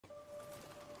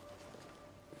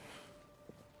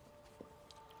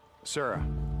Sarah.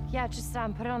 Yeah, just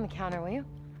put it on the counter, will you?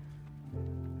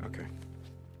 Okay.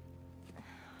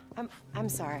 I'm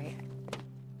sorry.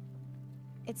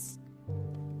 This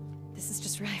is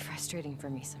just really frustrating for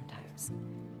me sometimes.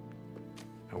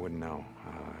 I wouldn't know.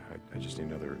 I just need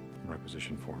another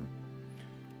requisition form.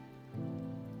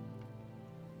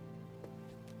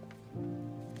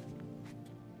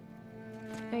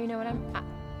 No, you know what?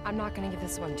 I'm not gonna give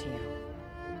this one to you.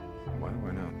 Why?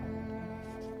 Why not?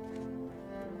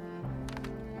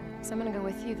 So I'm gonna go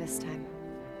with you this time.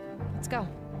 Let's go.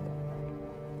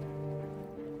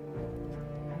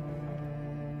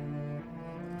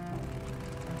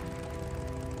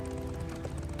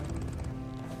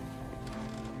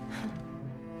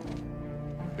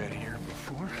 Been here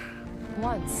before?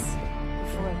 Once,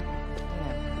 before,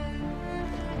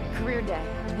 career day.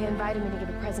 They invited me to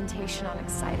give a presentation on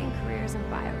exciting careers in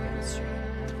biochemistry.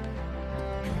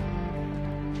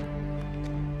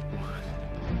 What?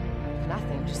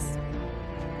 Nothing, just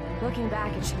looking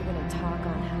back, it should have been a talk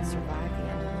on how to survive the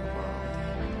end of the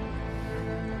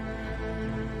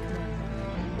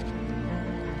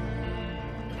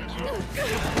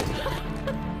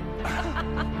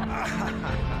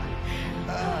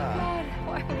Oh, God,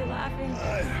 why are we laughing?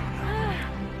 I don't know.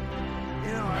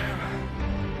 You know,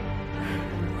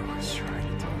 I was trying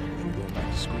to tell you to go back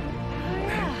to school. Oh,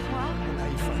 yeah, well. And now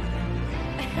you finally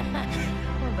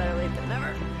Well, better late than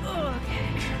never. Oh, okay.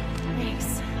 Thanks.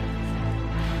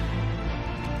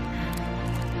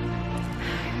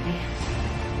 Ready?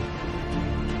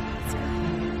 Let's go.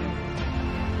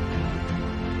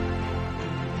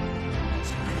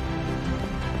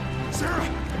 Sarah!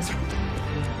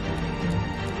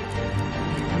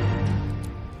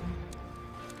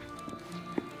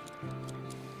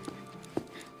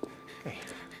 Hey.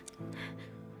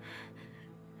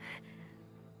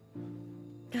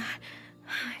 God,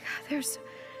 oh my God, there's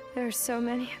so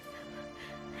many of them.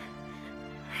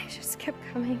 They just kept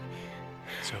coming.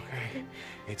 It's okay.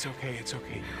 It's okay. It's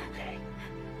okay. You're okay.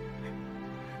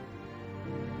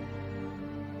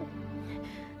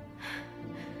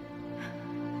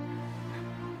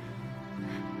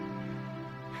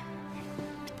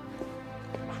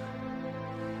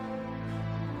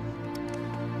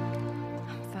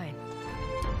 I'm fine.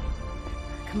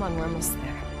 Come on, we're almost there.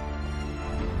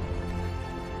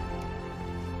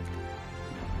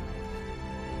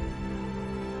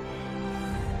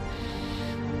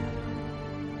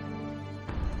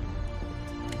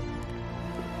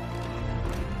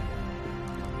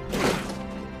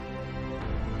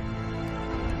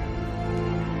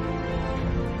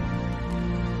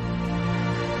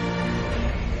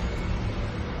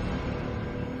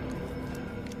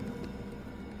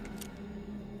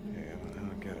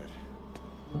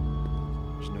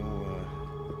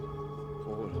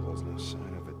 No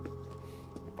sign of it.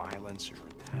 Violence or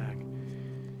attack.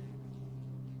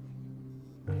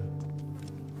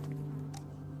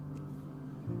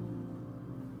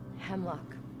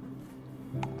 Hemlock.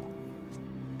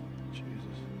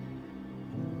 Jesus.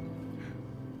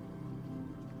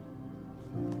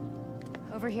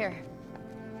 Over here.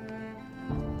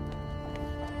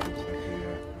 Looks like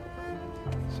the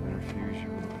centrifuge you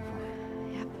were looking for.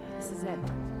 Yep, this is it.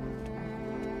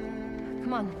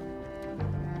 Come on.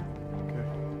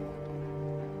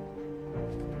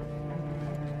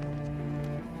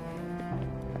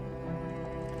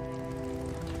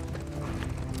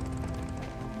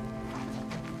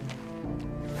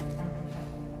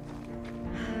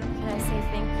 Can I say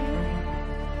thank you?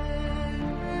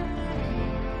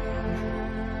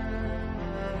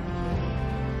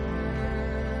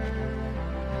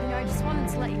 You know, I just wanted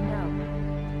to let you know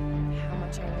how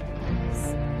much I needed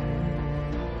this.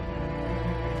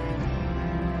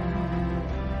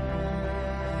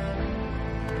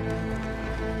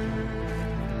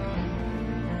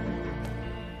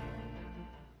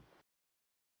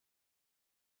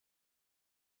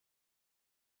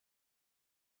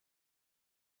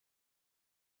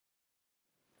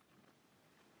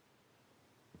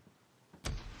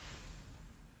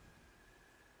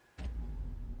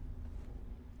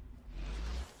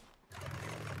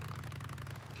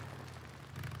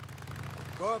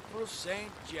 Corporal St.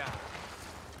 John.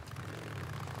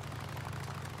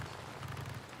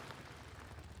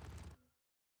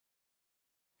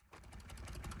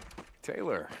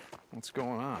 Taylor, what's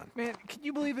going on? Man, can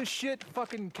you believe this shit?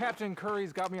 Fucking Captain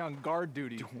Curry's got me on guard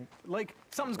duty. Like,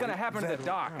 something's gonna happen to the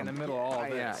dock in the middle of all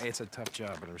this. Yeah, it's a tough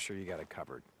job, but I'm sure you got it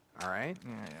covered. All right?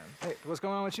 Yeah. Hey, what's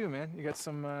going on with you, man? You got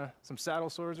some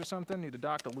saddle sores or something? Need a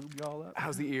doc to lube you all up?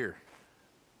 How's the ear?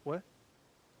 What?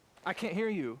 I can't hear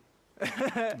you.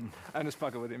 I'm just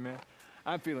fucking with you, man.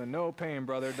 I'm feeling no pain,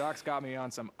 brother. Doc's got me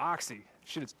on some oxy.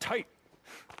 Shit is tight.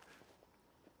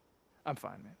 I'm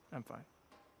fine, man. I'm fine.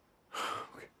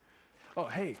 Okay. Oh,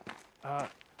 hey. I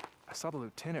saw the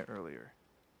lieutenant earlier.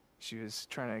 She was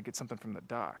trying to get something from the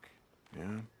dock. Yeah?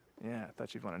 Yeah, I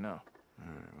thought you'd want to know. All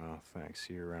right, well, thanks.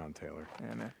 See you around, Taylor.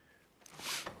 Yeah, man.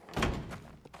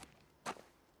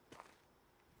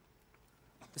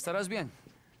 Estarás bien.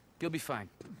 You'll be fine.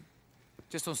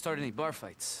 Just don't start any bar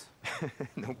fights.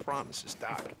 No promises,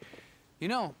 Doc. You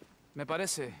know, me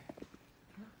parece...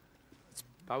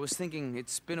 I was thinking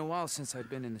it's been a while since I've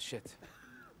been in the shit.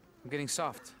 I'm getting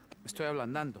soft. Estoy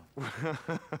ablandando.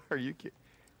 Are you kidding?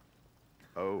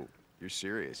 Oh, you're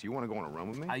serious? You want to go on a run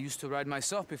with me? I used to ride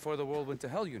myself before the world went to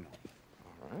hell, you know.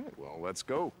 All right, well, let's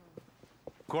go.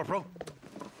 Corporal?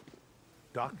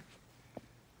 Doc?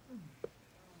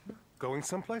 Going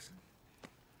someplace?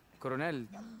 Coronel,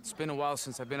 it's been a while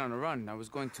since I've been on a run. I was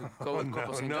going to go with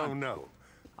Corporal St. No.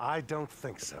 I don't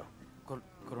think so.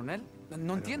 Coronel? No I don't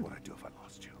know entiendo. what I'd do if I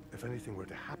lost you. If anything were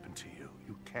to happen to you,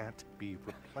 you can't be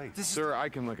replaced. Sir, I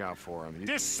can look out for him.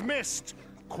 Dismissed,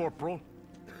 Corporal.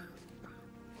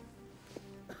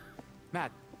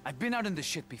 Matt, I've been out in the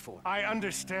shit before. I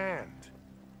understand.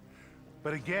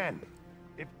 But again,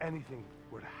 if anything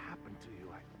were to happen to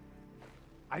you,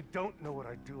 I don't know what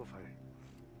I'd do if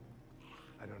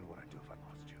I don't know what I'd do if I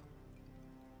lost you.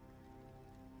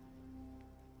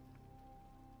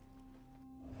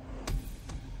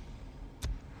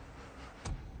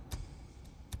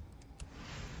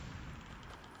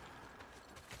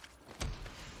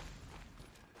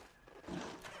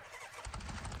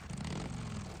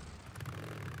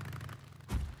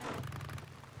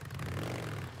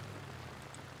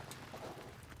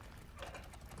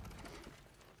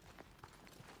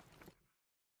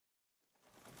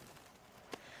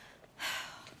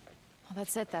 Well,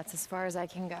 that's it. That's as far as I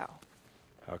can go.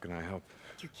 How can I help?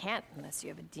 You can't unless you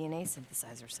have a DNA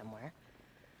synthesizer somewhere.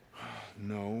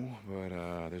 No, but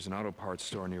there's an auto parts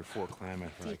store near Fort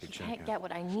Klamath where I Deke, could you check can't out. get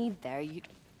what I need there. You...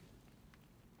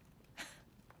 God,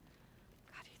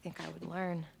 you think I would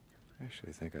learn? I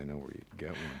actually think I know where you can get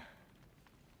one.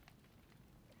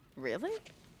 Really?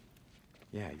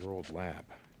 Yeah, your old lab,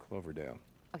 Cloverdale.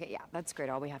 Okay, yeah, that's great.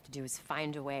 All we have to do is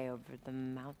find a way over the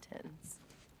mountains.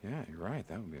 Yeah, you're right.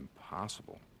 That would be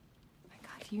impossible. My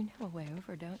God, you know a way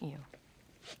over, don't you?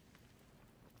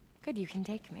 Good, you can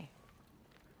take me.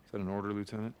 Is that an order,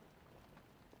 Lieutenant?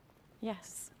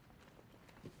 Yes.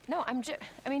 No, I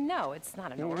mean, no, it's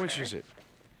not an Well, order. which is it?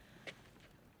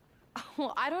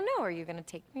 Well, I don't know. Are you gonna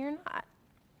take me or not?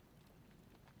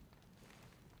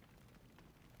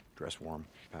 Dress warm,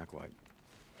 pack light.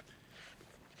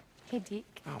 Hey,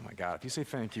 Deke. Oh my God, if you say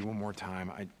thank you one more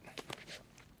time,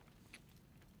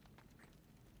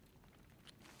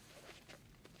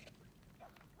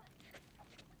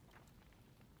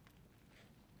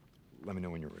 Let me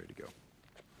know when you're ready to go.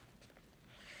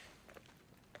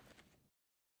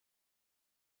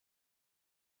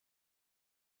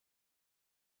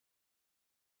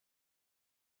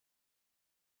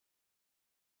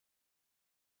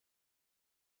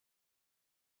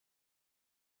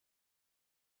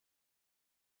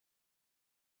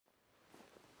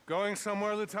 Going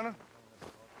somewhere, Lieutenant?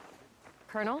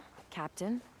 Colonel?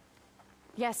 Captain?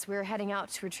 Yes, we're heading out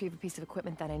to retrieve a piece of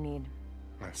equipment that I need.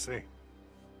 I see.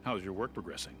 How's your work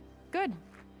progressing? Good.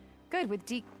 Good. With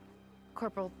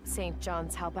Corporal St.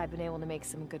 John's help, I've been able to make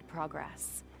some good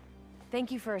progress.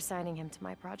 Thank you for assigning him to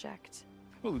my project.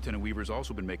 Well, Lieutenant Weaver's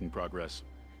also been making progress.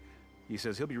 He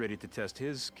says he'll be ready to test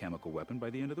his chemical weapon by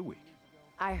the end of the week.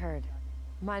 I heard.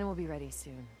 Mine will be ready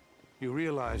soon. You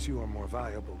realize you are more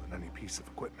valuable than any piece of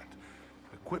equipment.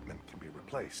 Equipment can be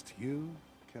replaced. You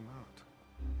cannot.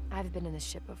 I've been in this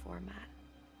ship before, Matt.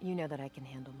 You know that I can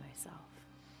handle myself.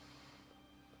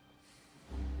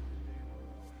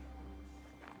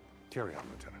 Carry on,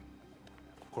 Lieutenant.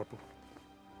 Corporal.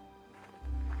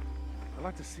 I'd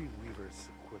like to see Weaver's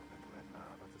equipment right now.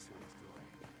 I'd like to see what he's doing.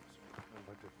 I'd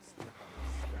like to sniff on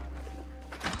his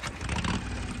status.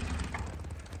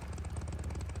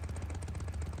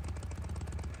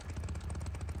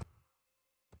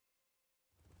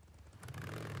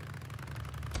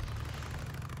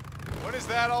 What is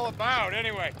that all about,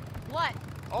 anyway? What?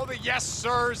 All the yes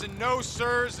sirs and no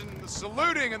sirs and the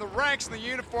saluting and the ranks and the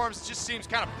uniforms just seems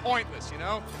kind of pointless, you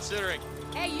know? Considering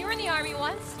Hey, you were in the army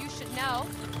once. You should know.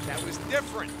 that was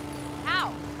different.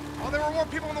 How? Well, there were more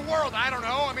people in the world, I don't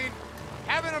know. I mean,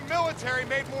 having a military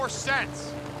made more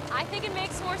sense. I think it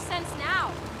makes more sense now.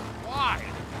 Why?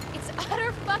 It's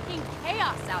utter fucking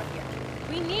chaos out here.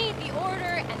 We need the order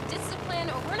and discipline,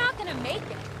 or we're not gonna make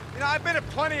it. You know, I've been at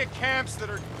plenty of camps that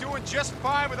are doing just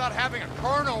fine without having a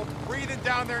colonel breathing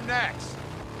down their necks.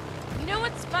 You know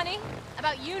what's funny?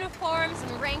 About uniforms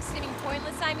and ranks seeming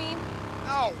pointless, I mean.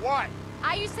 No, what?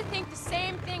 I used to think the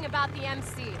same thing about the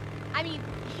MC. I mean,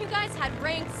 you guys had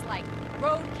ranks like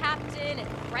road captain and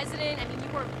president. I mean, you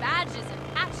wore badges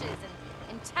and patches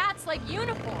and tats like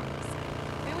uniforms.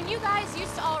 I mean, when you guys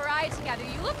used to all ride together,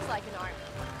 you looked like an army.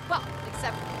 Well,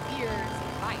 except for beards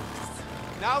and bikes.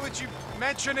 Now that you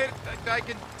mention it, I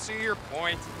can see your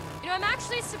point. You know, I'm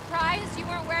actually surprised you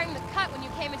weren't wearing the cut when you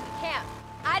came into the camp.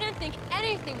 I didn't think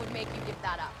anything would make you give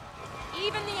that up.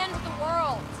 Even the end of the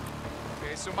world.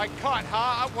 Okay, so my cut,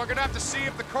 huh? We're gonna have to see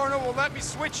if the colonel will let me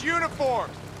switch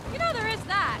uniforms. You know there is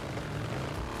that.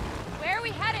 Where are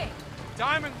we heading?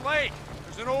 Diamond Lake.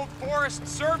 There's an old Forest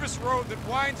Service road that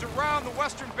winds around the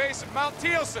western base of Mount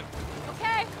Thielsen.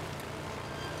 Okay.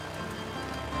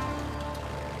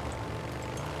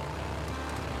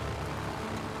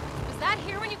 Was that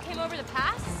here when you came over the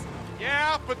pass?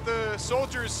 Yeah, but the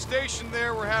soldiers stationed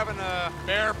there were having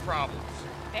bear problems.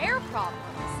 Bear problems?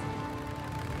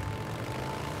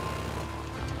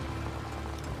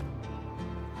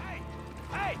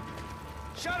 Hey!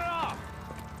 Shut it off!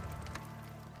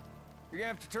 You're gonna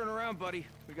have to turn around, buddy.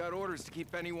 We got orders to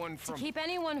keep anyone from... To keep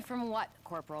anyone from what,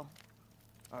 Corporal?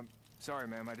 I'm sorry,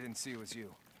 ma'am. I didn't see it was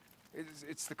you.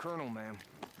 It's the Colonel, ma'am.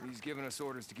 He's given us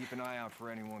orders to keep an eye out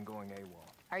for anyone going AWOL.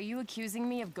 Are you accusing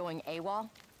me of going AWOL?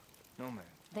 No, ma'am.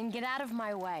 Then get out of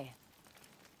my way.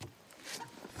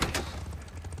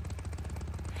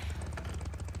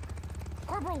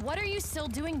 Corporal, what are you still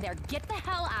doing there? Get the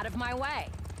hell out of my way.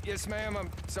 Yes, ma'am. I'm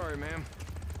sorry, ma'am.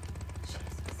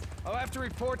 I'll have to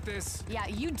report this. Yeah,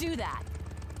 you do that.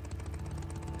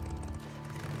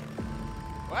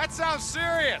 Well, that sounds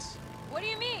serious. What do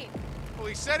you mean? Well,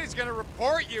 he said he's gonna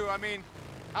report you. I mean,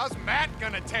 how's Matt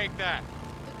gonna take that?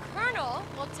 The Colonel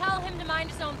will tell him to mind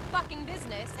his own fucking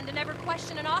business and to never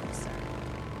question an officer.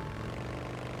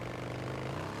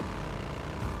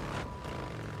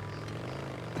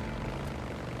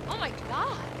 Oh my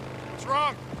God. What's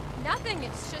wrong? Nothing,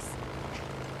 it's just...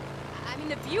 I mean,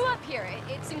 the view up here,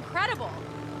 it's incredible.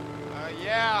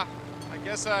 Yeah. I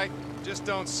guess I just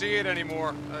don't see it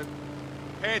anymore.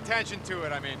 Pay attention to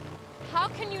it, I mean. How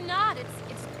can you not?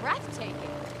 It's breathtaking.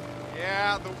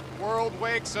 Yeah, the world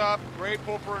wakes up,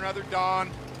 grateful for another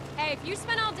dawn. Hey, if you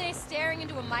spent all day staring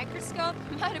into a microscope,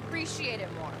 you might appreciate it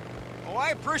more. Oh, I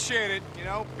appreciate it. You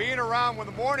know, being around when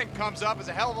the morning comes up is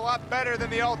a hell of a lot better than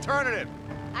the alternative.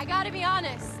 I gotta be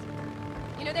honest.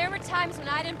 You know, there were times when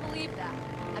I didn't believe that.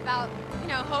 About, you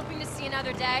know, hoping to see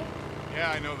another day.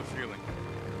 Yeah, I know the feeling.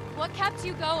 What kept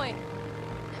you going?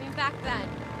 I mean, back then.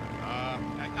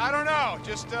 I don't know.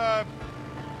 Just,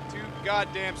 too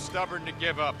goddamn stubborn to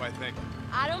give up, I think.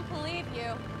 I don't believe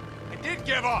you. I did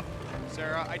give up,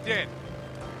 Sarah. I did.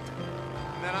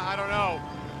 And then, I don't know.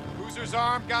 Boozer's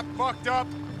arm got fucked up.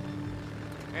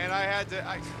 And I had to,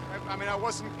 I mean, I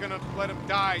wasn't gonna let him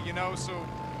die, you know, so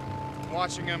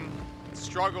watching him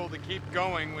struggle to keep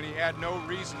going when he had no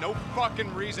reason, no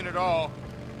fucking reason at all,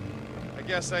 I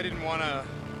guess I didn't wanna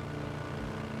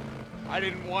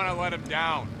let him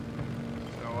down.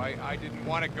 So I didn't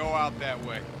want to go out that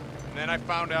way. And then I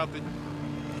found out that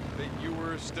you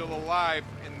were still alive,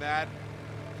 and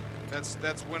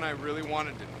that's when I really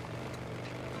wanted to.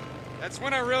 That's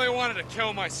when I really wanted to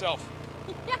kill myself.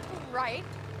 Yeah, right.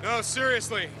 No,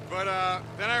 seriously. But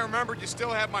then I remembered you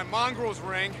still had my mongrel's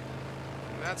ring.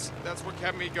 And that's what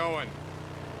kept me going.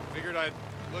 Figured I'd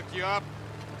look you up,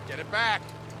 get it back.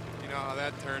 You know how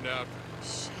that turned out.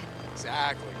 Shit.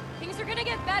 Exactly. Things are gonna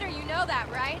get better, you know that,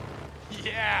 right?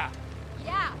 Yeah.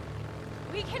 Yeah.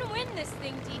 We can win this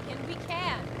thing, Deacon. We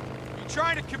can. You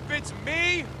trying to convince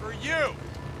me or you?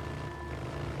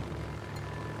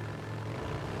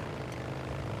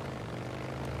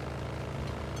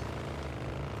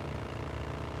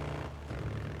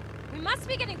 We must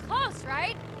be getting close,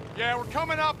 right? Yeah, we're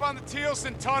coming up on the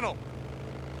Thielsen Tunnel.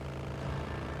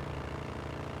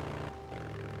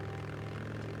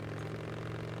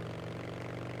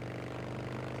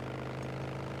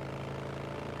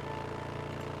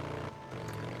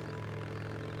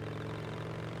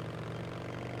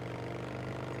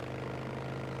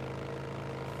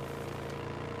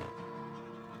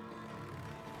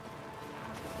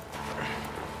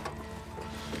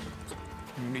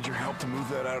 Need your help to move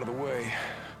that out of the way.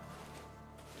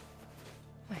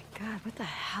 My God, what the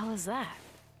hell is that?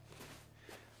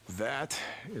 That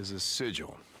is a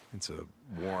sigil. It's a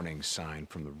warning sign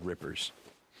from the Rippers.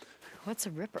 What's a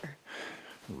Ripper?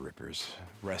 Rippers,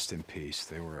 rest in peace.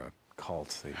 They were a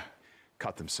cult. They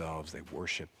cut themselves. They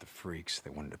worshipped the freaks.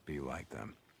 They wanted to be like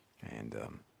them. And,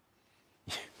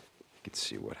 you could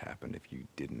see what happened if you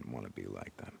didn't want to be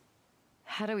like them.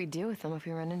 How do we deal with them if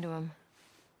we run into them?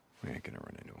 We ain't gonna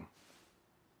run into him.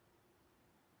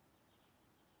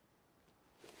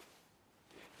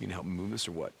 You can help me move this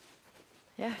or what?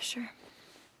 Yeah, sure.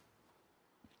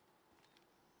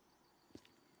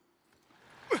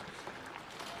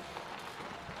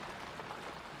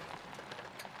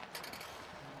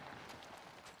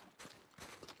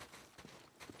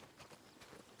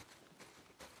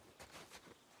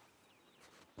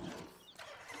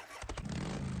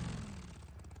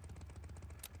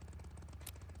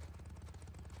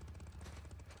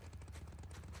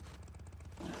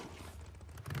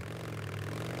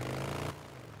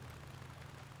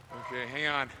 Okay, hang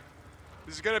on.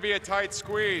 This is gonna be a tight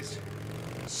squeeze.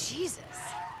 Jesus.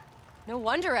 No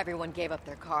wonder everyone gave up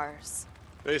their cars.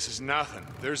 This is nothing.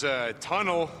 There's a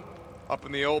tunnel up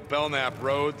in the old Belknap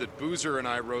Road that Boozer and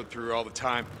I rode through all the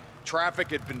time. Traffic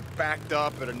had been backed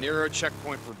up at a Nero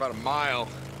checkpoint for about a mile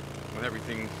when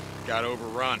everything got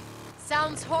overrun.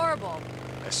 Sounds horrible.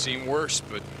 Has seen worse,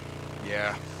 but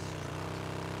yeah.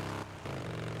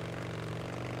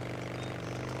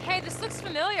 Hey, this looks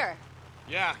familiar.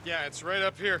 Yeah, it's right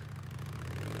up here.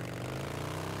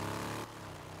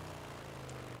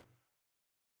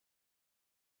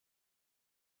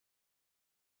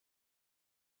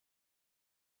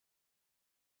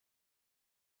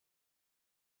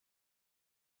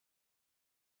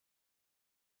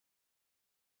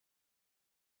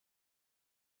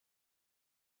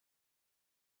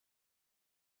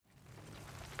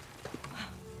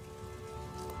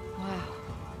 Wow.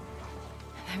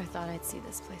 I never thought I'd see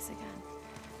this place again.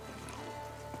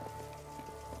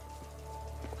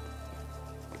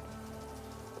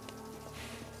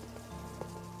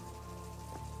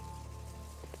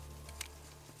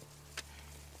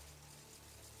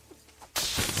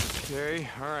 Okay,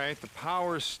 all right, the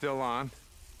power's still on.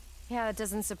 Yeah, that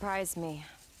doesn't surprise me.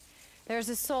 There's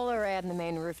a solar array on the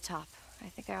main rooftop. I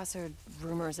think I also heard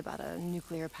rumors about a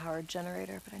nuclear-powered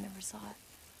generator, but I never saw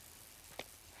it.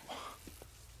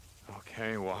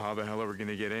 Okay, well, how the hell are we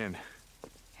gonna get in?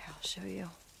 Here, I'll show you.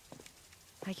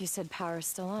 Like you said, power's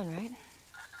still on, right?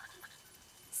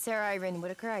 Sarah Irene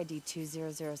Whitaker, ID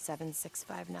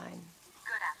 2007659.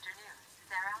 Good afternoon,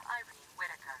 Sarah Irene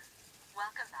Whitaker.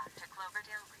 Welcome back to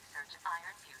Cloverdale Research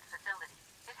Iron Butte facility.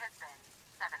 It has been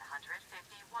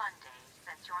 751 days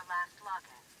since your last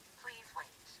login. Please wait.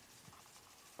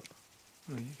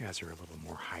 Well, you guys are a little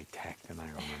more high-tech than I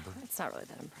remember. It's not really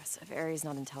that impressive. Ari's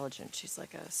not intelligent. She's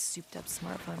like a souped-up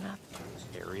smartphone app.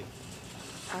 Ari?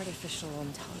 Artificial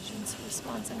intelligence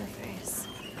response interface.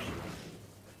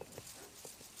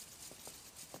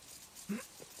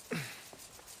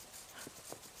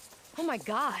 Oh my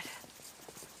god.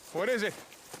 What is it?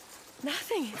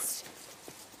 Nothing. It's...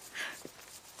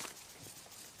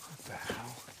 What the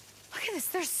hell? Look at this.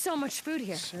 There's so much food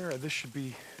here. Sarah, this should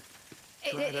be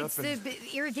dried up It's the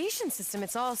irrigation system.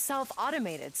 It's all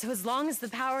self-automated. So as long as the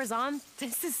power's on,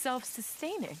 this is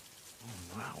self-sustaining.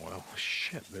 Oh, wow, well,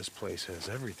 shit, this place has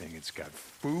everything. It's got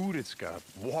food, it's got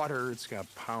water, it's got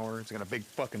power, it's got a big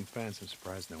fucking fence. I'm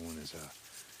surprised no one is,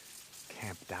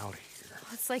 camped out here.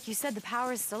 It's like you said, the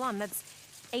power's still on. That's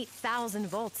 8,000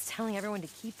 volts telling everyone to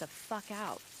keep the fuck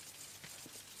out.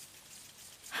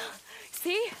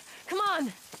 See? Come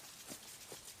on!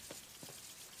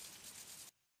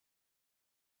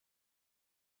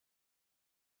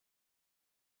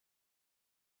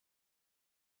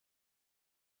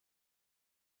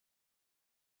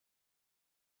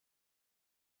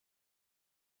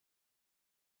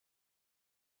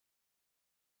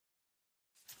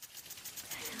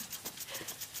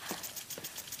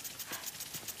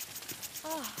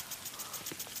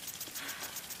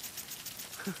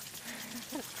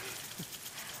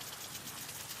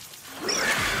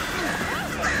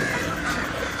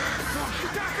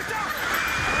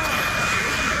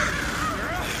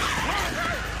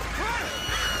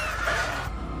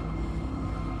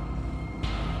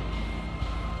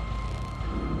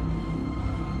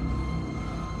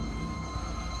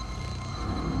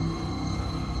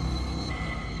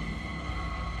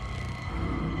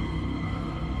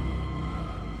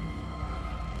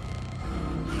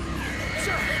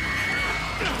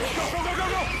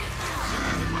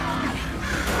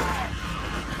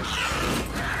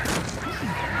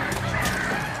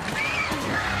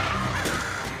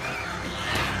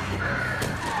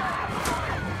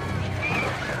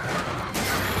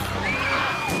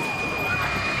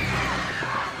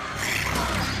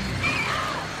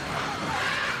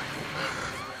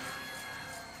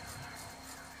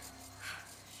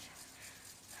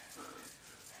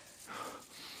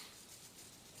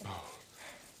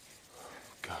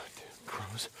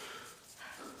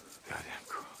 Goddamn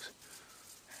crows.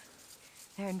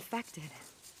 They're infected.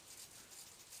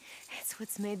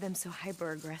 what's made them so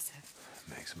hyper-aggressive.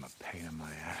 Makes them a pain in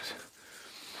my ass.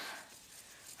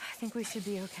 I think we should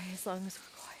be okay as long as we're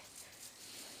quiet.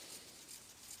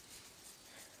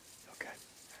 Okay.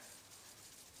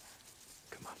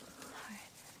 Come on. All right.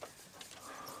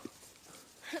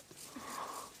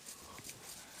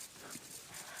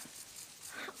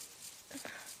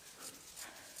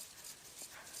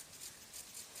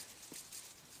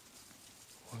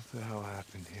 What the hell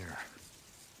happened here?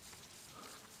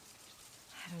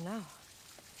 I don't know.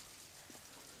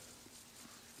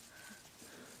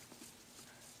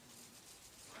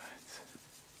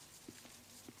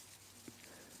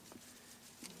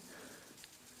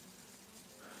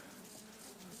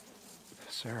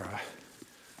 Sarah,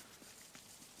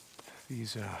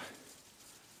 these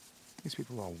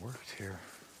people all worked here,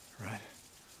 right?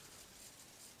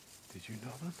 Did you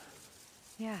know them?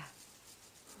 Yeah.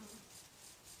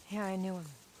 Yeah, I knew him.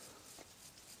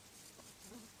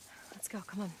 Let's go,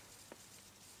 come on.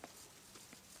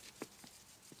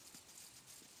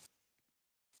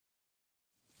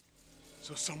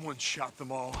 So someone shot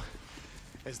them all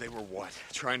as they were what?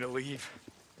 Trying to leave?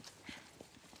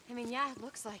 I mean, yeah, it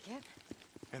looks like it.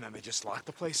 And then they just locked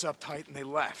the place up tight and they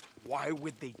left. Why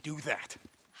would they do that?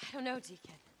 I don't know,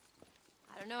 Deacon.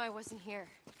 I don't know, I wasn't here.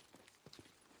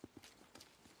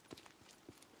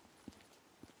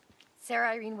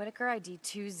 Sarah Irene Whitaker, ID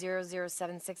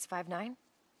 2007659.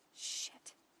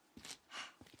 Shit.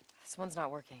 This one's not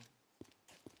working.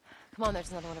 Come on,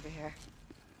 there's another one over here.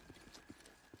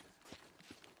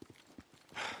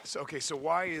 So, okay, so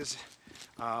why is,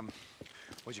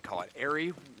 what'd you call it,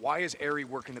 Ari? Why is Ari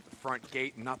working at the front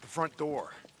gate and not the front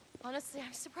door? Honestly,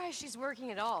 I'm surprised she's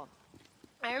working at all.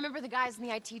 I remember the guys in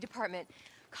the IT department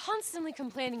constantly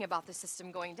complaining about the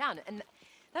system going down, and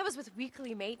that was with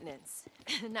weekly maintenance.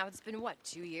 Now it's been, what,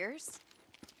 2 years?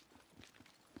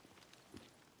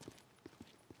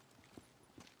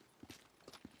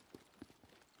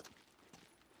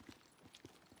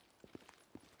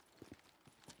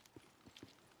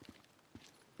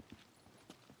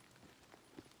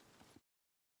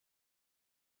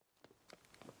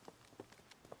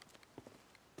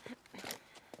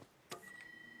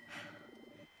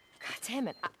 Damn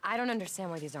it, I don't understand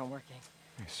why these aren't working.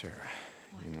 Hey, Sarah,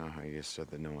 you know how you said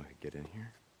that no one could get in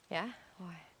here? Yeah?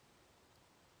 Why?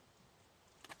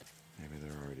 Maybe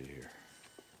they're already here.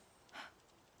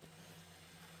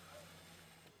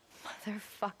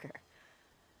 Motherfucker.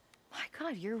 My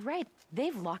God, you're right.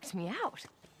 They've locked me out.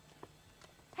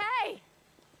 Hey!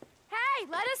 Hey,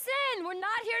 let us in! We're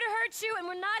not here to hurt you, and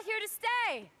we're not here to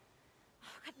stay!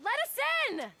 Oh, God, let us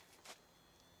in!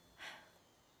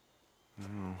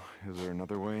 Oh, is there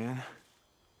another way in?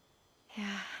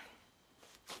 Yeah.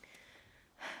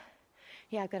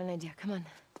 Yeah, I've got an idea. Come on.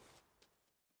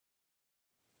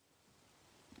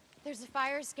 There's a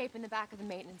fire escape in the back of the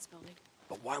maintenance building.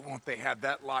 But why won't they have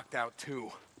that locked out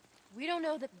too? We don't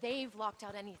know that they've locked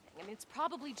out anything. I mean, it's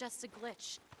probably just a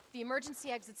glitch. The emergency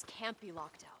exits can't be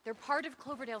locked out. They're part of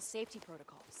Cloverdale's safety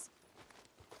protocols.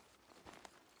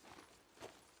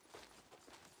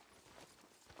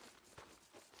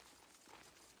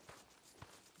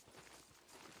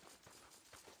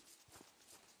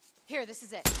 Here, this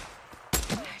is it.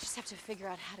 I just have to figure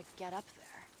out how to get up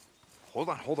there. Hold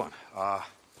on. I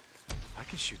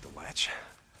can shoot the latch.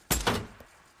 God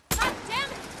damn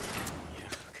it! Yeah.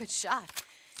 Good shot.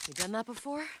 You done that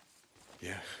before?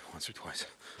 Yeah, once or twice.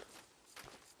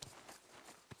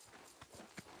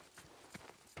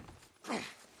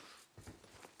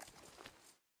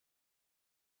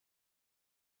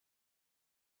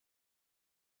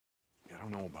 I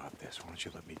don't know about this. Why don't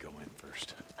you let me go in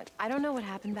first? I don't know what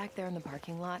happened back there in the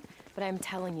parking lot, but I'm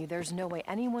telling you, there's no way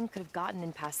anyone could have gotten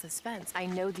in past this fence. I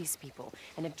know these people,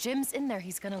 and if Jim's in there,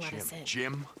 he's gonna let us in.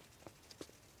 Jim,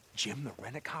 the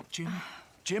rent-a-cop Jim?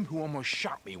 Jim, who almost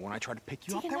shot me when I tried to pick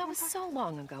you up. Deacon, that was so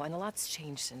long ago, and a lot's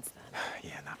changed since then.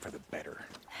 Yeah, not for the better.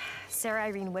 Sarah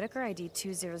Irene Whitaker, ID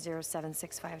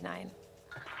 2007659.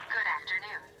 Good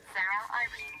afternoon, Sarah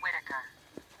Irene Whitaker.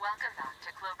 Welcome back to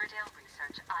Cloverdale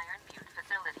Research Iron Butte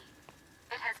facility.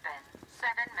 It has been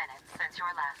 7 minutes since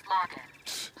your last login.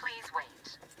 Please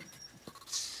wait.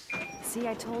 See,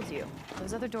 I told you.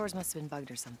 Those other doors must have been bugged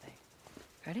or something.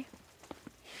 Ready?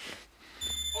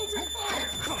 Open fire!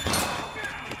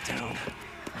 Get down.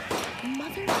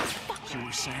 Motherfucker! You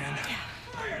were saying?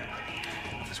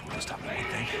 Yeah. This won't stop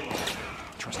anything.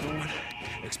 Trust no one.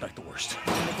 Expect the worst.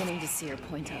 I'm beginning to see your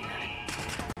point on that.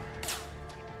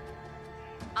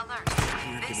 Alert.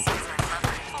 This is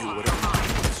another Do whatever you can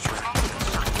to distract me.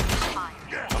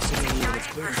 I'll sit in here when it's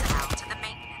clear. Personnel to the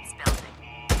maintenance building.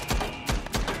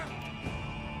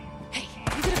 Hey,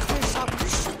 you get a clear shot. You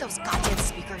shoot those goddamn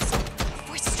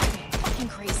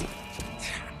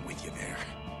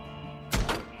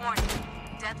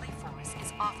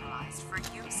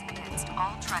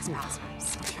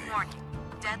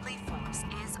Deadly force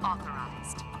is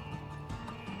authorized.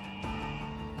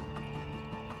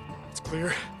 It's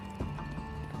clear.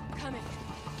 Coming.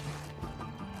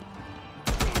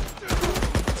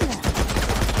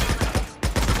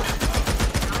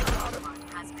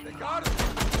 They got him!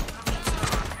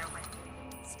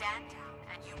 Stand down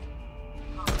and you...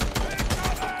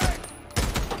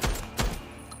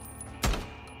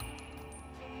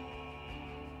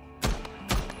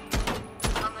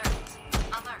 Alert!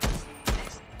 Alert!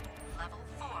 This level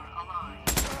 4 alarm.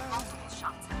 Multiple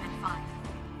shots have been fired.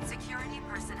 Security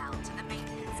personnel to the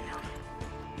maintenance building.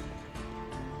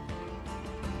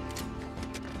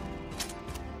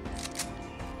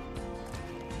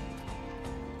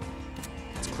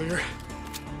 It's clear.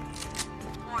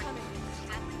 Warning.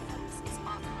 Deadly force is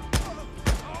authorized.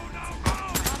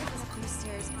 Gotta go up these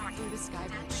stairs and through the sky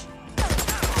bridge.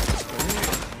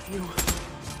 With you.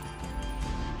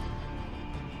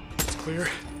 It's clear.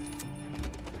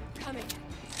 Coming.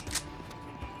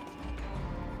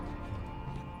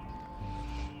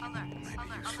 Alert! Alert!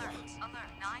 Alert!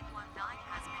 Alert! 919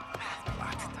 has been called.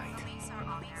 Police are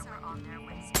on their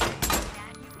way.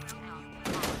 Stand you will not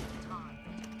be harmed.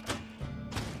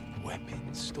 Weapon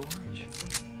storage?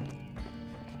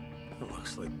 It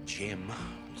looks like Jim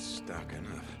was stocking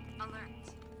up. Alert!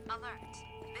 Alert!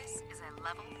 This is a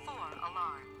level 4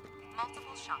 alarm.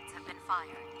 Multiple shots have been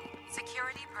fired.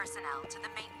 Security personnel to the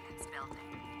maintenance building.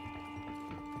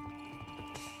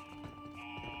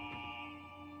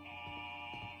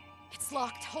 It's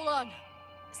locked. Hold on.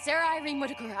 Sarah Irene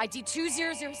Whitaker, ID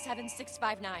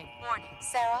 2007659. Warning.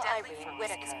 Sarah Deadly Irene force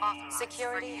Whitaker. is authorized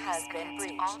Security for has use been against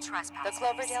breached. all trespassers. The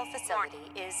Cloverdale facility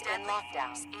Warning. is in Deadly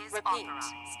lockdown. force is Repeat.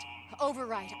 authorized.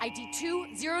 Override. ID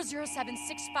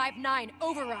 2007659.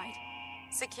 Override.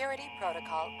 Security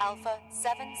protocol Alpha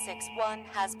 761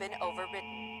 has been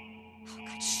overridden. Oh,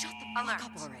 God, shut the Alert!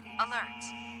 fuck up already. Alert!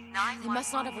 911 They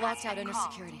must not have locked has out been under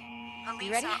called. security. Police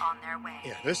You ready? are on their way.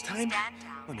 Yeah, this time, Stand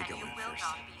down let me and go you in will first.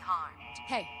 not be harmed.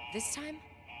 Hey, this time,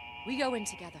 we go in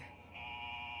together.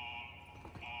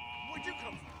 Where'd you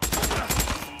come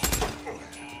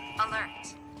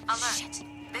Alert! Alert! Shit.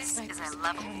 This is Snipers a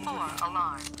level firing 4 roof.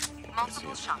 alarm.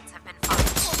 Multiple shots have been fired.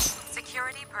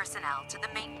 Security personnel to the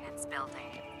maintenance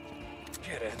building. from?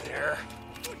 Get in there.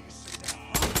 What do you see now?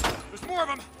 There's more of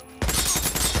them!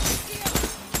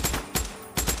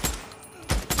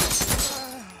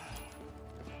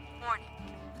 Warning.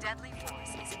 Deadly force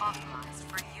is authorized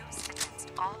for use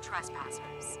against all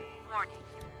trespassers. Warning.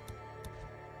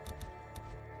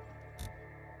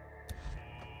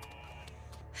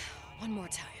 One more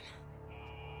time.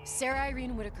 Sarah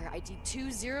Irene Whitaker, ID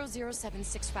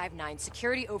 2007659.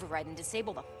 Security override and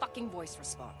disable the fucking voice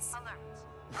response. Alert.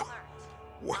 Alert.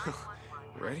 Whoa.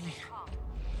 911 has Ready? been called.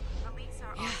 Police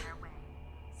are on their way.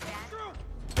 Stand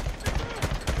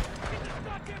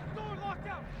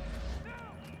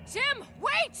Jim,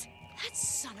 wait! That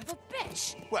son of a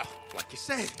bitch! Well, like you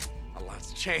said, a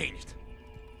lot's changed.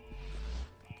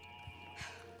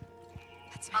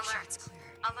 Let's make sure Alert. it's clear.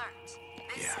 Alert.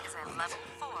 This Yeah, is a right. level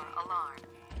 4 alarm.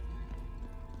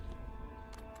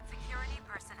 Security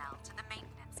personnel to the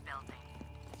maintenance building.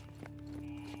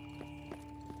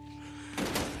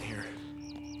 Here.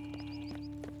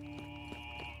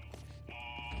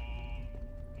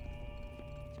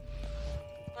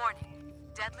 Warning.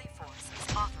 Deadly force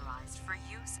is authorized for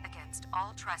use against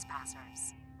all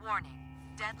trespassers. Warning.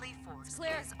 Deadly force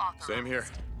clear. is authorized. Same here.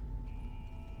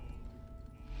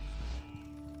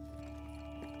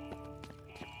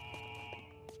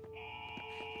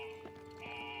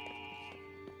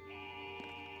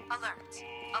 Alert.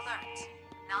 Alert.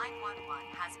 911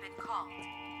 has been called.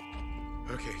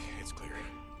 Okay, it's clear.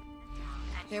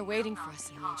 And They're you waiting will for not us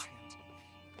be in the harmed. atrium.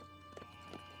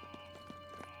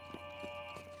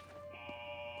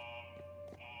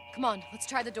 Come on, let's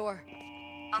try the door.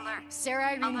 Alert. Sarah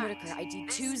Irene Alert. Whitaker, ID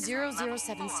This is a level 4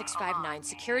 2007659. alarm.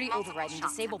 Security Multiple override and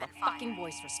shots disable the have been fucking fired.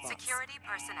 voice response. Security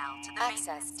personnel to the Access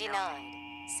maintenance denied.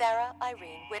 building. Sarah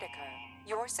Irene Whitaker,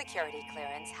 your security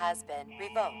clearance has been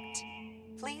revoked.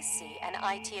 Please see an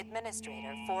IT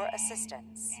administrator for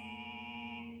assistance.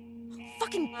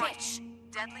 Fucking bitch!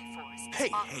 Deadly force is Hey,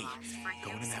 authorized for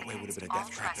going in use that way would have been a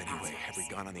against death trap all anyway. Had we trespassers.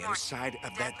 gone on the other Warning. side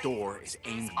of that Deadly door force is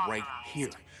aimed right authorized. here.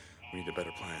 We need a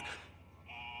better plan.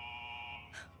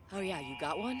 Oh yeah, you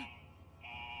got one?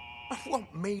 Well,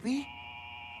 maybe.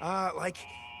 Like,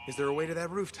 is there a way to that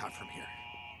rooftop from here?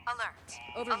 Alert.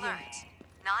 Over here. Alert.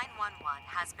 911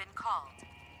 has been called.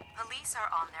 Police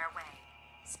are on their way.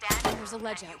 Stand There's a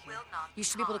ledge and out you here. will not You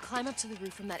should be able to harmed. climb up to the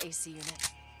roof from that AC unit.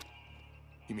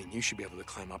 You mean you should be able to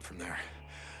climb up from there?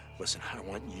 Listen, I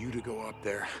want you to go up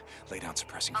there, lay down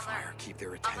suppressing fire, keep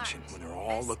their attention. When they're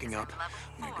all looking up,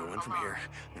 I'm gonna go in from here.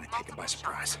 I'm gonna take them by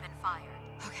surprise.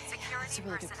 Okay, that's a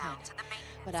really good plan.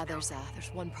 But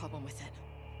there's one problem with it.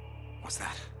 What's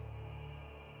that?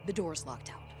 The door's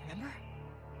locked out, remember?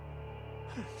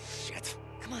 Shit.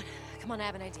 Come on, I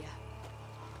have an idea.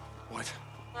 What?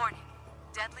 Warning.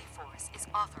 Deadly force is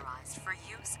authorized for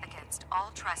use against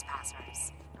all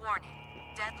trespassers. Warning.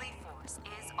 Deadly force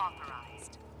is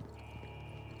authorized.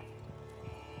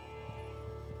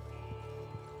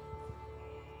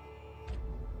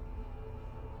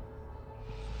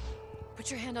 Put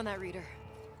your hand on that reader.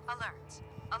 Alert.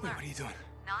 Wait, what are you doing?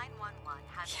 911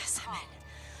 has Yes, been I'm called.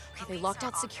 in. Okay, they locked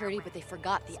out security, but they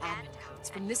forgot the admin codes.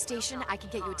 From this station, I can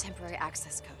get you a temporary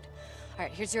access code. All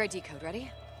right, here's your ID code.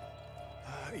 Ready?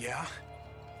 Yeah?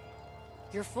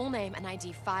 Your full name and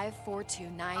ID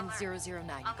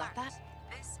 5429009. You got that?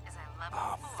 This is a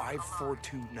level 4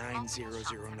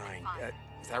 5429009.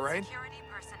 Is that right? Security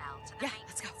personnel to the Yeah,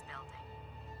 let's go. maintenance building.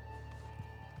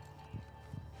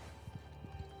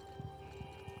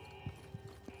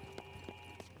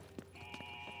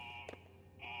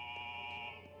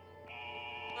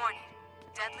 Warning.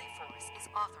 Deadly force is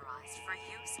authorized for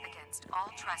use against all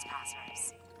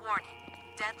trespassers. Warning.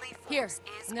 Deadly force Here, is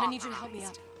I'm gonna need you to help me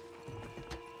up.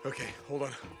 Okay, hold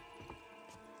on.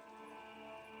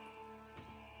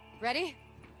 Ready?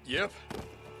 Yep.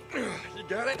 You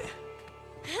got it?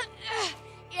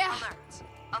 Yeah. Alert.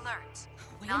 Alert.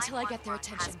 Wait until I get their 911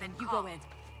 has attention, been then you called. go in.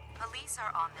 Police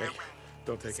are on their Hey, way.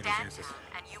 don't take any Stand chances. down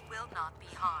and you will not be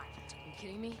harmed. Are you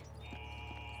kidding me?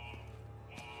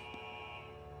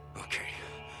 Okay,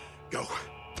 go.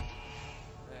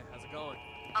 Hey, how's it going?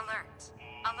 Alert.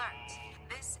 Alert.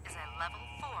 This is a level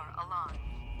 4 alarm.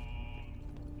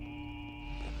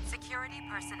 Security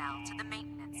personnel to the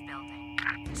maintenance building.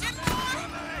 Jim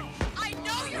Moore! I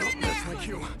know you're in there! That's my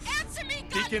cue. Answer me,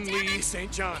 Deacon goddammit!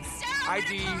 St. John. Sarah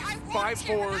ID Whitaker, I want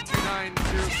you, remember?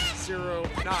 5429009.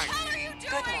 What the hell are you Good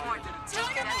doing? morning, Tell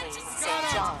Deacon your St. Sit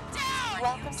John. down!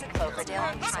 Welcome to Cloverdale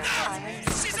Research Iron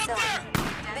Facility.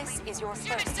 This is your Jim, it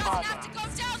first doesn't have to login. go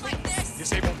down like this!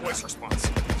 Disable voice response.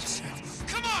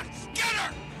 Come on, get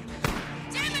her!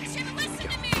 Damn it, Jim, listen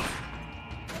to me!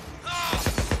 Oh,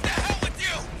 the hell with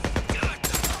you!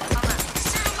 Alert.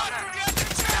 Alert.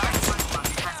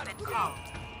 911 has been called.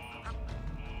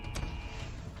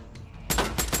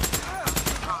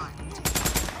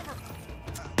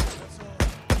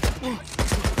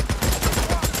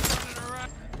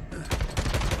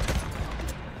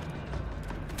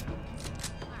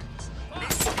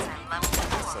 This is a level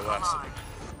 4 alarm.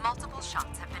 Multiple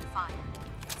shots have been fired.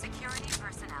 Security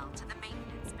personnel to the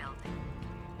maintenance building.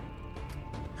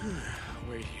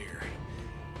 Wait here.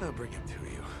 I'll bring him to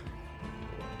you.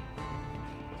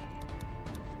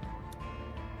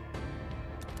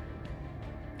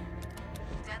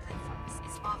 Deadly force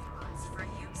is authorized for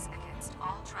use against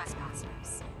all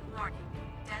trespassers. Warning.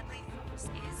 Deadly force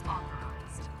is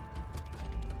authorized.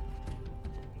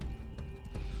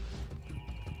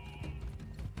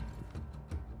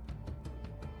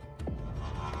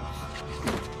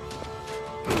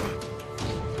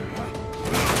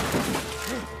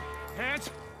 Hands!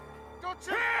 Don't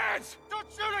shoot! Hands! Don't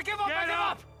shoot her! Give up! Get Give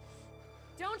up!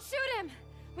 Don't shoot him!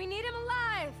 We need him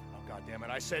alive! Oh, God damn it,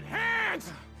 I said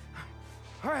hands!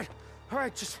 All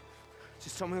right, just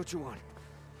tell me what you want.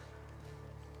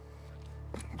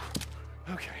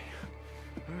 Okay.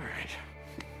 All right.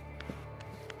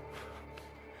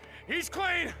 He's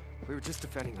clean! We were just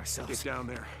defending ourselves. Get down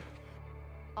there.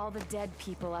 All the dead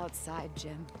people outside,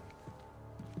 Jim.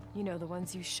 You know, the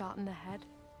ones you shot in the head?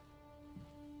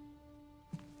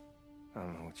 I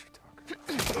don't know what you're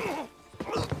talking about.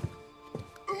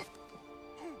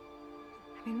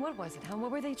 I mean, what was it, huh?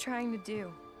 What were they trying to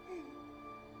do?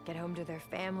 Get home to their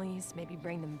families, maybe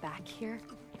bring them back here?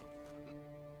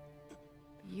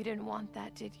 You didn't want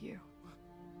that, did you?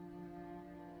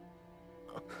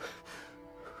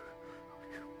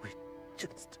 We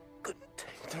just couldn't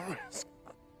take the risk.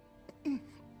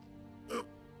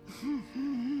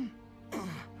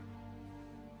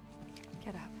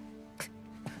 Get up.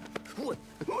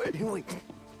 Wait.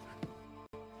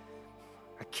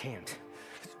 I can't.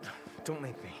 Don't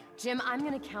make me. Jim, I'm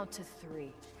gonna count to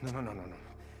 3. No.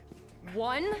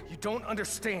 1, You don't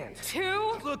understand.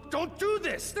 2, Look, don't do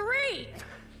this! 3!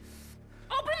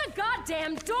 Open the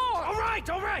goddamn door! All right!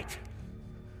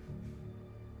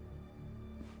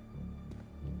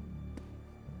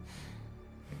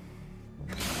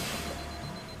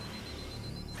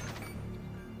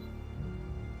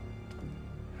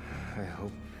 I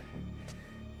hope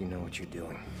you know what you're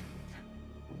doing.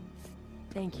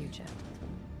 Thank you, Jim.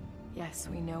 Yes,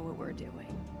 we know what we're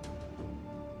doing.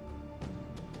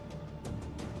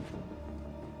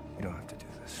 You don't have to do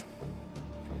this.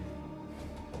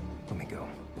 Let me go.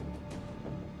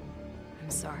 I'm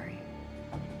sorry.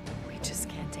 We just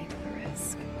can't take the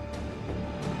risk.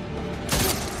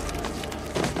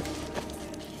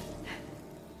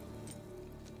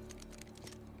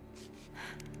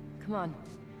 Come on.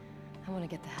 I want to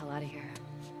get the hell out of here.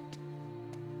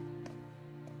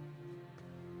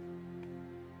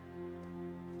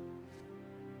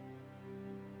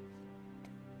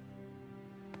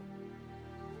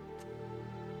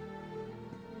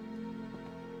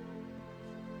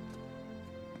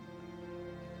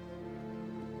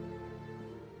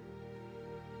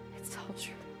 It's all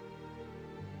true.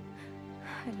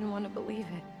 I didn't want to believe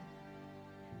it.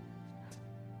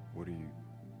 What are you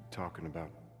talking about?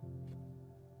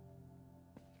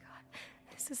 God,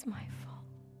 this is my fault.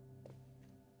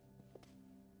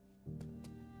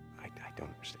 I don't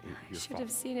understand. I should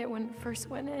have seen it when it first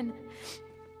went in.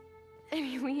 I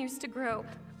mean, we used to grow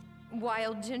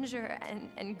wild ginger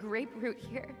and grapefruit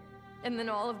here. And then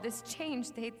all of this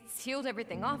changed. They sealed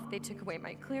everything off. They took away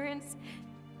my clearance.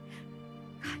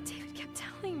 God, David kept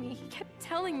telling me. He kept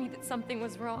telling me that something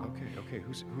was wrong. Okay.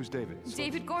 Who's David?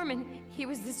 David Gorman. He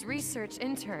was this research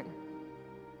intern.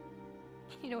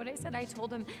 You know what I said? I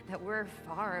told him that we're a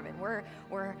farm and we're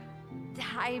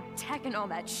high tech and all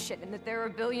that shit, and that there are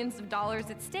billions of dollars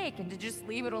at stake, and to just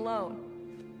leave it alone.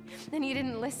 Then he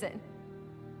didn't listen.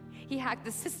 He hacked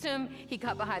the system, he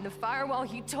got behind the firewall,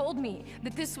 he told me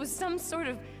that this was some sort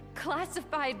of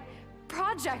classified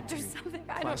project or something.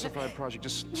 I don't know. Classified project,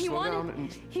 just slow down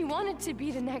and... He wanted to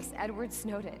be the next Edward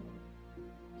Snowden.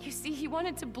 You see, he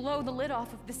wanted to blow the lid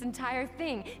off of this entire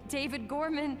thing. David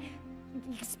Gorman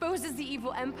exposes the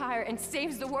evil empire and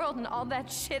saves the world and all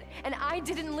that shit, and I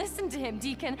didn't listen to him,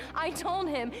 Deacon. I told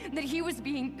him that he was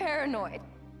being paranoid.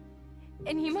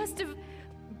 And he must have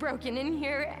broken in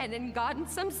here and then gotten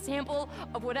some sample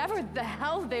of whatever the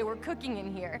hell they were cooking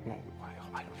in here. Whoa,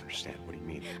 I don't understand. What do you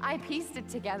mean? I pieced it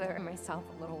together myself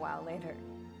a little while later.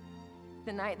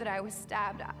 The night that I was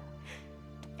stabbed,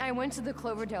 I went to the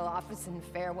Cloverdale office in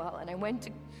Farewell, and I went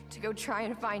to go try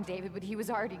and find David, but he was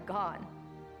already gone.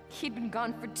 He'd been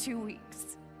gone for 2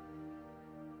 weeks.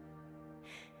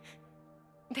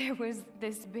 There was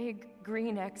this big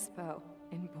green expo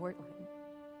in Portland.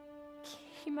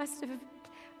 He must have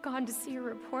gone to see a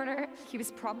reporter. He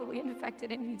was probably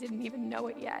infected and he didn't even know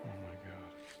it yet. Oh my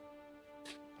God.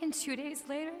 And 2 days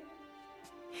later,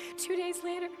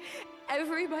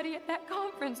 everybody at that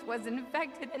conference was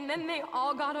infected, and then they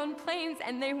all got on planes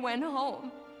and they went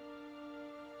home.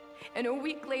 And a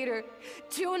week later,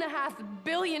 2.5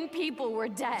 billion people were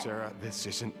dead. Sarah,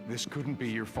 this couldn't be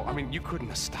your fault. I mean, you couldn't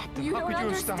have stopped them. You How don't could you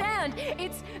have stopped? understand.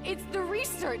 It's the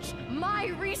research. My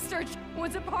research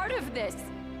was a part of this.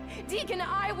 Deacon,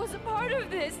 I was a part of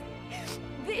this.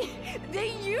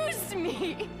 They used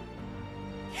me.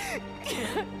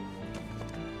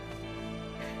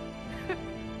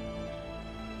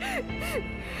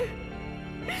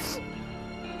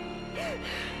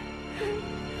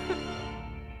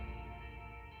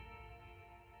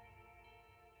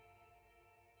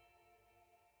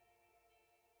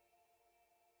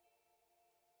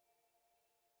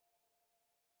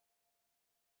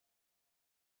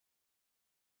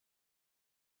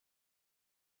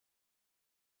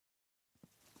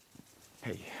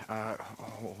 Hey,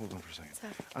 hold on for a second.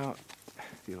 What's up?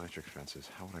 The electric fences,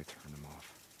 how would I turn them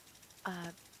off?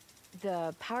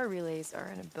 The power relays are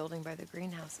in a building by the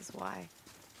greenhouse is why.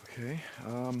 Okay,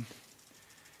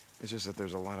 it's just that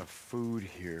there's a lot of food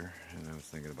here, and I was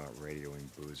thinking about radioing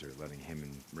Boozer, letting him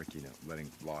and Ricky know,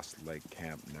 letting Lost Lake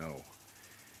Camp know.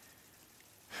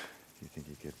 Do you think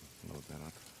you could load that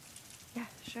up? Yeah,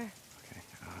 sure. Okay,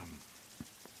 I'm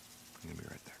gonna be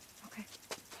right there. Okay.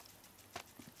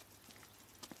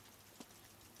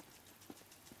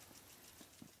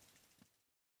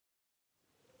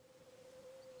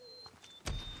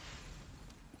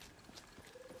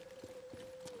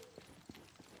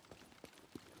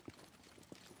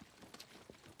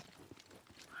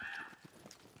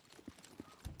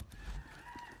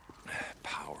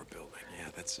 Power building, yeah,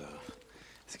 that's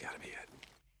gotta be it.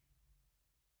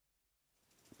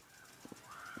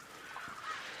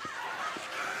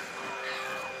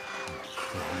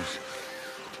 Close.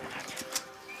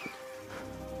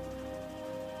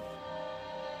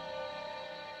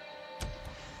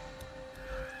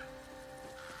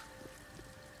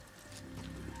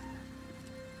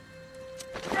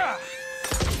 That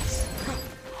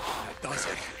does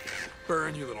it.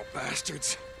 Burn, you little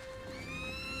bastards.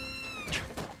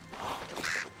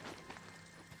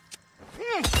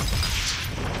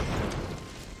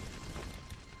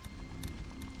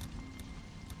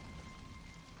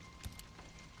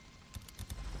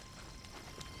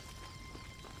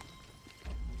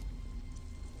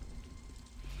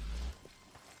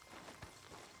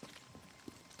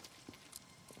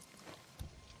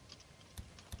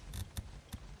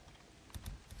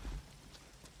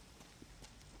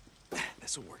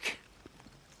 This'll work.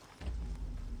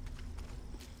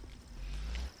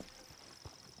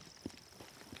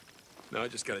 Now I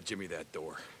just gotta jimmy that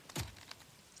door.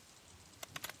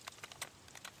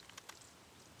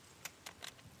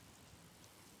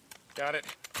 Got it.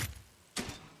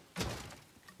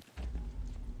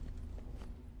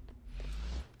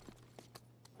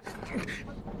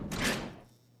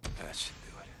 That should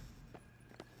do it.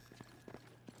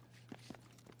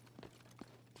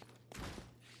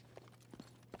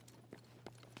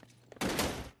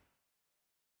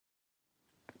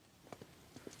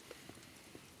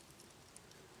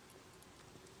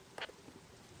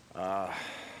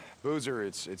 Boozer,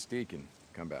 it's Deacon.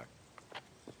 Come back.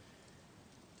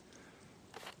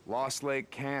 Lost Lake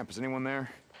Camp. Is anyone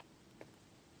there?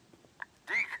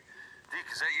 Deke,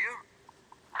 is that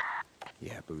you?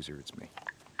 Yeah, Boozer, it's me.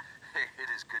 Hey, it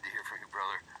is good to hear from you,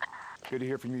 brother. Good to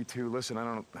hear from you too. Listen,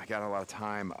 I got a lot of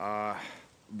time.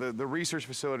 The research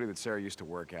facility that Sarah used to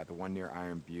work at, the one near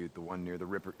Iron Butte, the one near the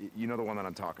Ripper, you know the one that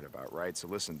I'm talking about, right? So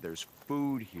listen, there's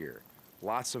food here.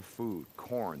 Lots of food.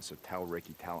 Corn, so tell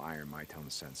Ricky, tell Iron Mike, tell him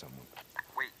to send someone.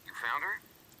 Wait, you found her?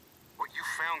 What, you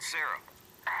found Sarah?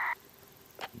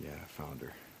 Yeah, I found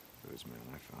her. It was, man,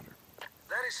 I found her.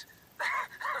 That is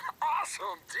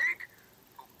awesome, Deke.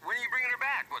 When are you bringing her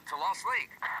back? What, to Lost Lake?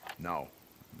 No,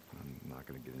 I'm not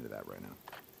gonna get into that right now.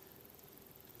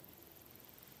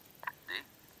 Deke?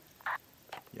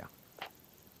 Yeah.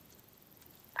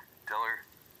 Tell her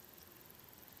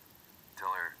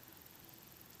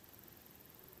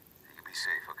you can be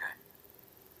safe, okay?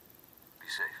 Be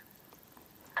safe.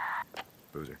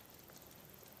 Boozer.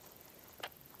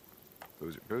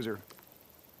 Boozer.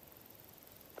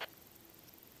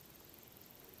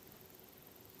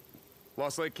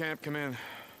 Lost Lake Camp, come in.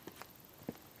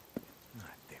 Ah,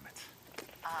 damn it.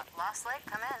 Lost Lake,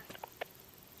 come in.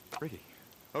 Ricky.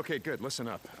 Okay, good. Listen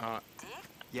up. Deke?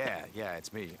 Yeah,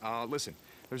 it's me. Listen,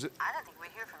 there's a... I didn't think we'd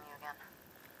hear from you again.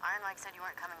 Iron Mike said you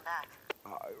weren't coming back.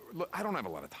 Look, I don't have a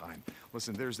lot of time.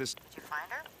 Listen, there's this... Did you find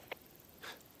her?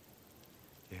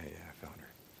 Yeah, I found her.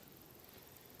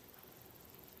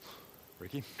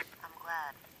 Ricky? I'm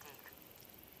glad, Deke.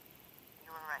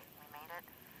 You were right. We made it.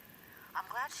 I'm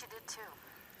glad she did too.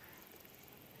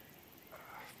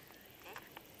 Deke?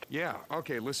 Yeah,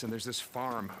 okay, listen, there's this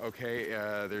farm, okay?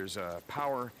 There's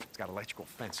power, it's got electrical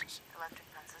fences. Electric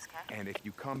fences, okay? And if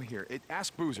you come here,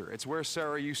 ask Boozer. It's where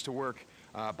Sarah used to work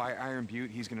by Iron Butte.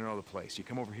 He's gonna know the place. You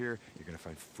come over here, you're gonna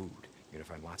find food. You're gonna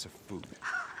find lots of food.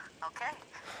 Okay.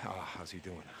 How's he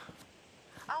doing?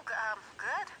 Oh, good.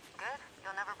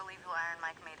 You'll never believe who Iron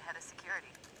Mike made head of security.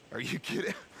 Are you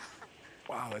kidding?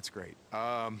 Wow, that's great.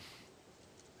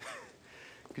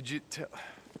 Could you tell...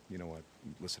 You know what?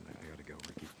 Listen, I gotta go,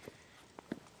 Ricky.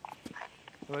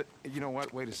 But, you know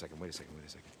what? Wait a second.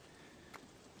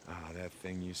 That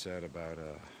thing you said about,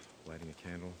 lighting a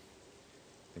candle,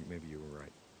 I think maybe you were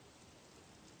right.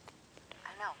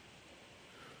 I know.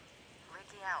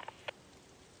 Ricky out.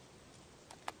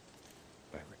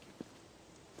 Bye, Ricky.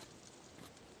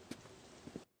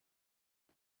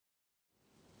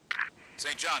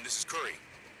 St. John, this is Curry.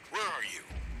 Where are you?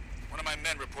 One of my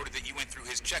men reported that you went through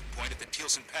his checkpoint at the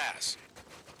Tealson Pass.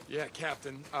 Yeah,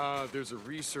 Captain. There's a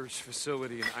research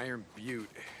facility in Iron Butte.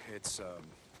 It's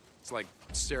like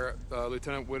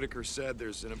Lieutenant Whitaker said,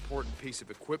 there's an important piece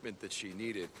of equipment that she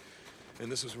needed.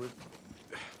 And this was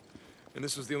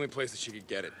the only place that she could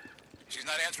get it. She's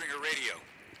not answering her radio.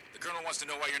 The Colonel wants to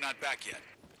know why you're not back yet.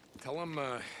 Tell him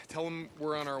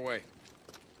we're on our way.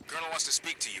 The Colonel wants to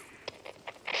speak to you.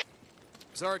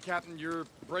 Sorry, Captain, you're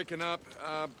breaking up.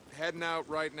 Heading out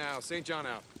right now. St. John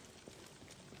out.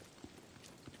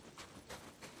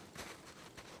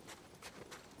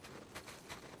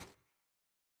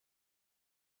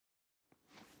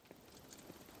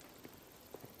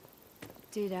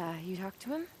 Did, you talk to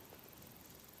him?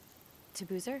 To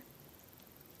Boozer?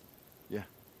 Yeah.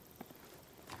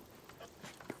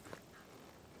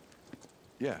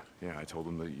 Yeah, I told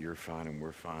him that you're fine and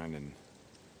we're fine and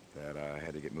that I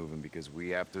had to get moving because we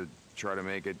have to try to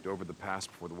make it over the pass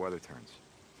before the weather turns.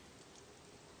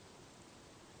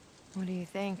 What do you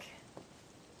think?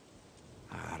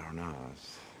 I don't know.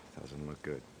 It doesn't look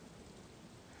good.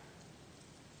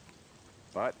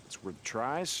 But it's worth a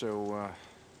try, so,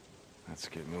 let's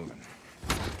get moving.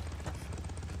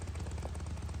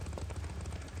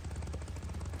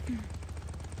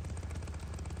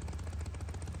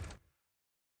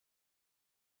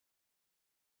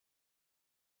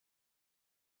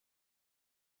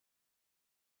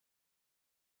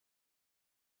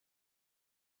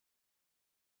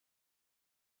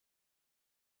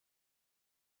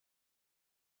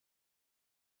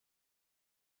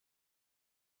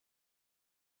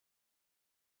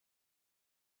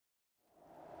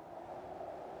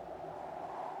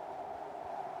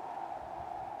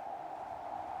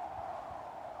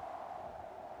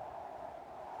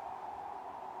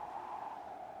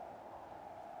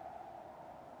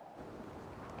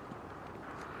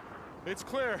 It's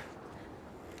clear.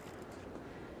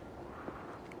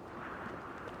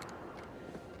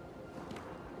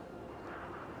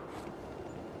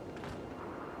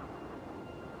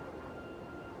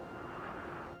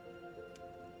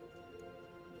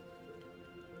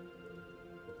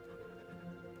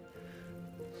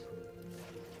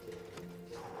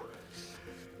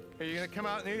 Are you gonna come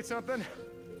out and eat something?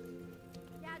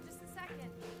 Yeah, just a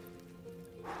second.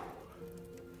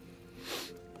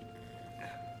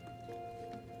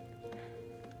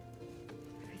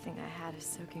 Everything I had is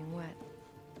soaking wet.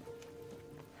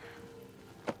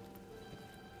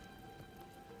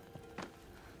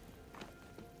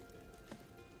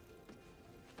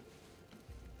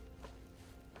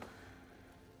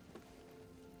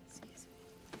 Excuse me.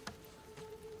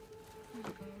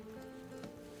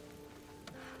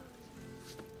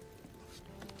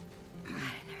 I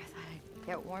never thought I'd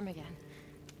get warm again.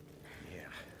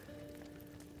 Yeah.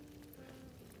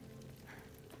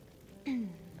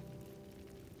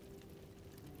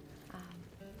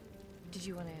 Did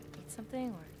you want to eat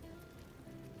something, or?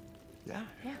 Yeah.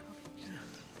 Yeah.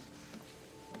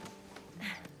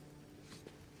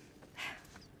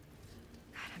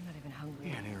 God, I'm not even hungry.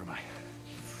 Yeah, neither am I.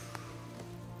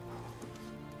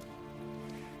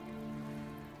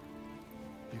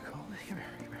 You cold? Come here,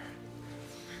 come here.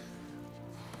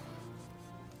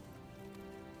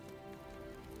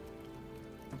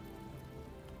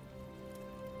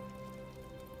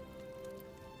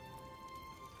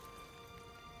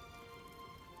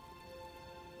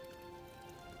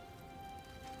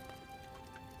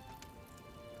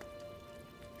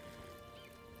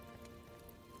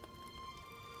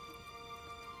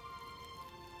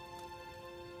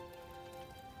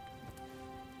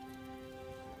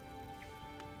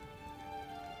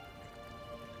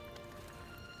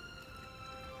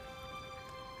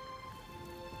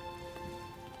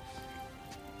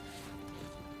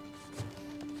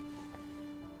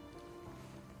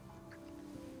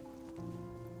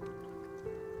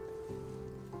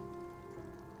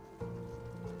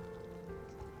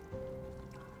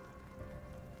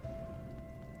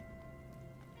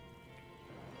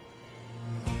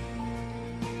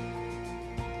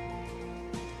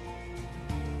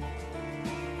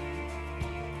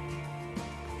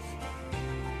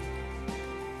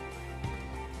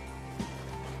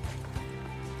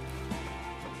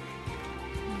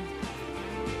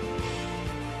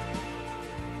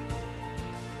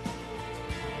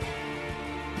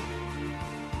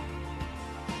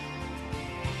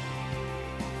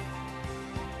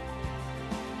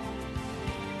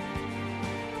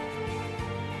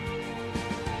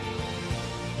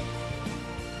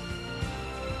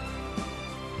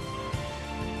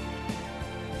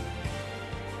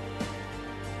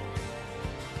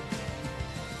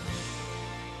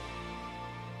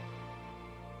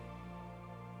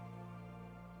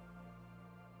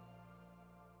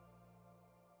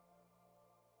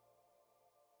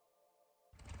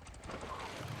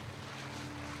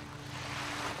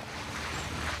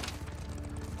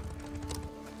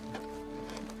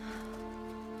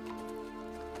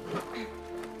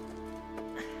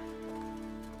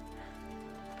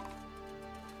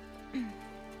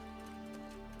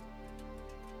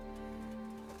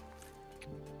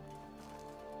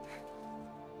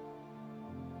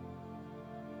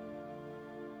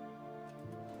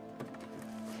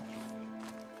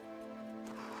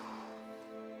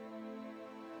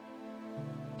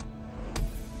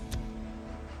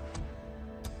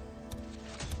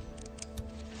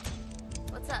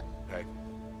 What's up? Hey.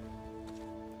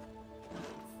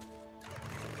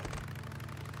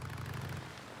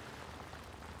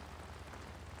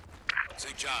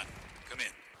 St. John, come in.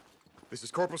 This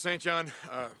is Corporal St. John.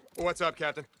 What's up,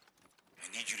 Captain?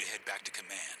 I need you to head back to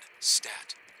command.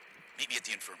 Stat. Meet me at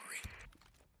the infirmary.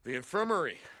 The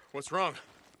infirmary. What's wrong?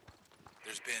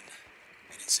 There's been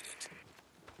an incident.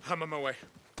 I'm on my way.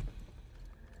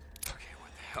 Okay,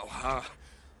 what the hell?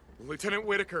 Lieutenant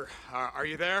Whitaker, are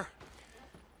you there?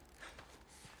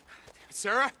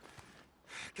 Sarah?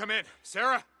 Come in.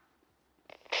 Sarah?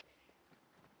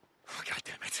 Oh, God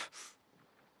damn it.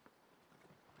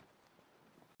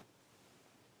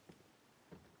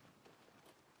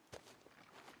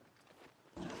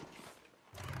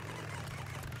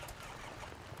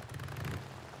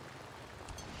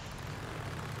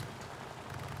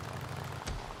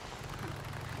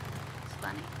 It's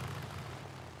funny.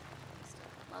 Just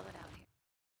love it out here.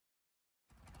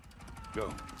 Go.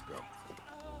 Let's go.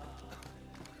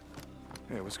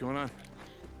 Hey, what's going on?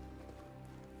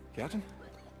 Captain?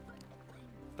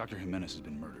 Dr. Jimenez has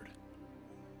been murdered.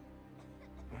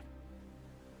 What?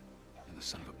 And the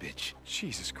son of a bitch.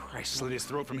 Jesus Christ. Slit his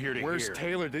throat from here to Where's here.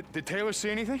 Taylor? Did Taylor see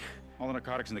anything? All the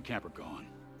narcotics in the camp are gone.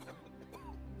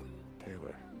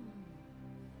 Taylor.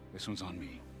 This one's on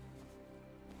me.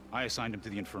 I assigned him to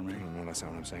the infirmary. No, that's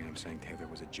not what I'm saying. I'm saying Taylor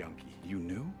was a junkie. You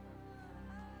knew?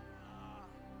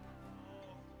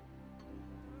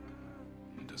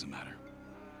 It doesn't matter.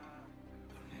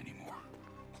 Anymore.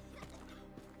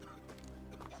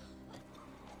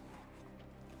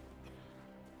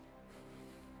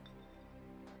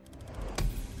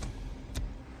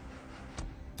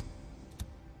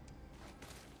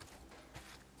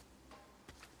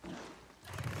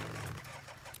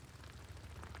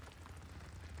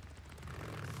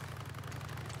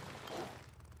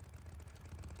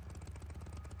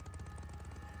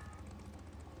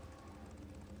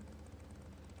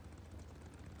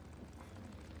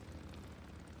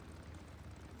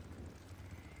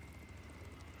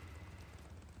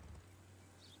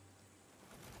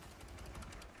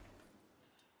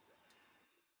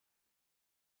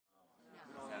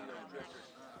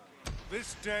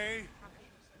 This day,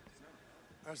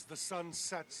 as the sun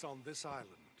sets on this island,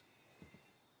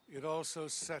 it also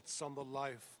sets on the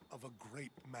life of a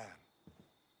great man.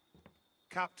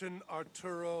 Captain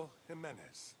Arturo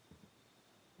Jimenez,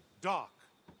 Doc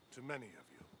to many of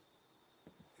you,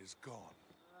 is gone.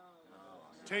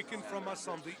 Taken from us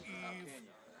on the eve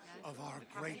of our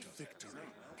great victory.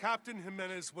 Captain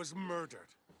Jimenez was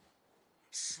murdered,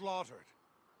 slaughtered,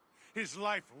 his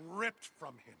life ripped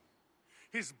from him.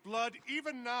 His blood,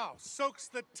 even now, soaks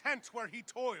the tent where he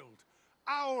toiled,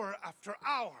 hour after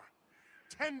hour,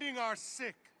 tending our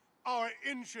sick, our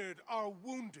injured, our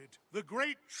wounded. The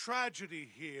great tragedy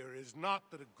here is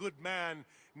not that a good man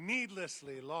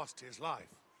needlessly lost his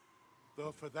life,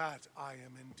 though for that I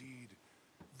am indeed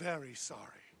very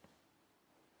sorry.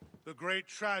 The great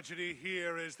tragedy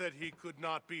here is that he could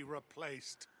not be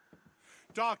replaced.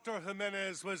 Dr.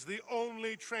 Jimenez was the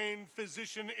only trained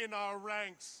physician in our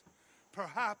ranks,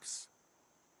 perhaps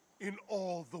in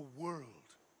all the world.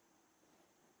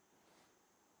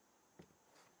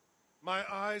 My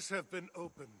eyes have been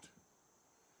opened.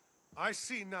 I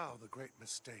see now the great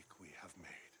mistake we have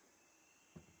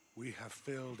made. We have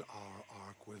filled our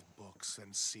ark with books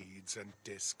and seeds and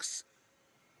discs.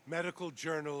 Medical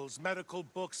journals, medical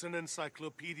books, and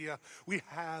encyclopedia we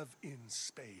have in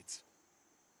spades.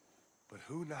 But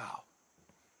who now,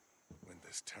 when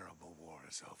this terrible war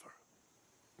is over,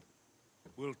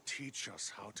 will teach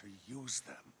us how to use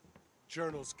them?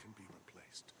 Journals can be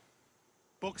replaced.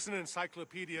 Books and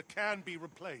encyclopedia can be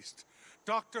replaced.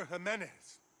 Dr.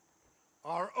 Jimenez,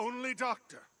 our only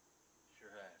doctor,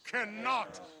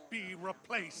 cannot be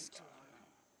replaced.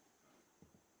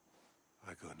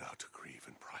 I go now to grieve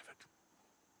in private.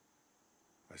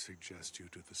 I suggest you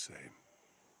do the same.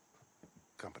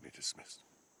 Company dismissed.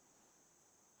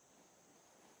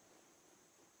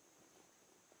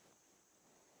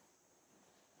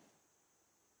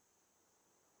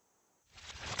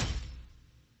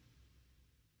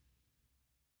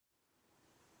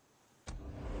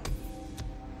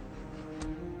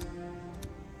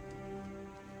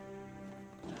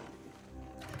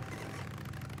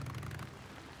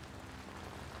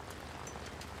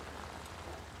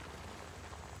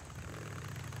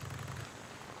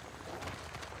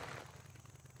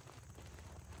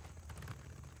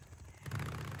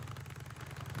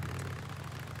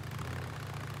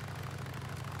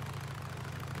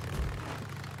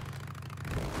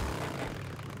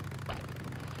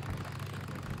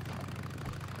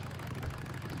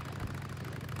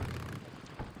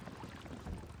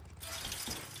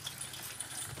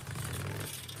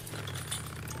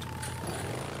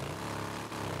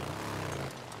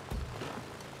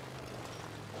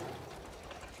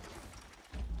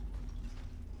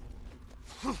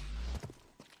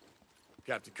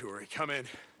 Captain Curry, come in.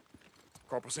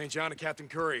 Corporal St. John and Captain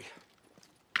Curry.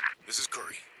 This is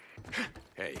Curry.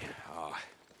 Hey,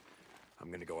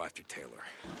 I'm gonna go after Taylor.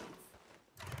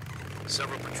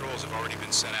 Several patrols have already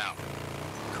been sent out.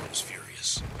 Curry's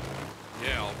furious.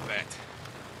 Yeah, I'll bet.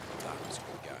 Doc was a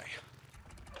good guy.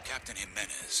 Captain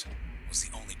Jimenez was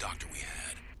the only doctor we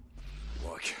had.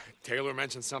 Look, Taylor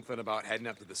mentioned something about heading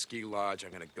up to the ski lodge.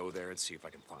 I'm gonna go there and see if I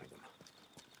can find him.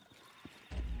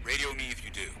 Radio me if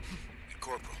you do. And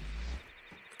Corporal,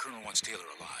 the Colonel wants Taylor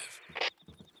alive.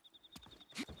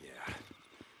 Yeah.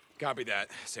 Copy that.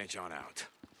 St. John out.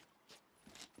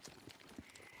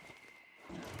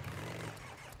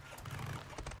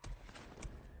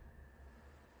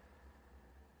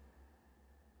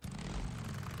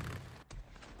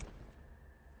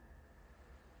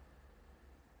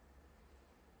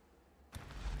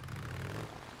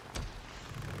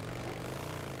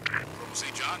 Corporal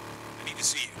St. John? I need to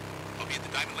see you. I'll be at the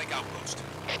Diamond Lake outpost.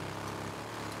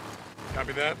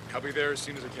 Copy that. I'll be there as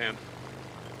soon as I can.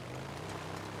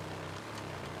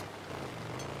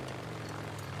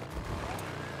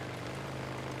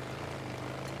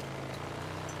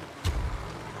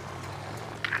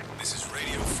 This is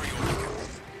Radio Free Oregon.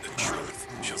 The truth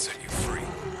shall set you free.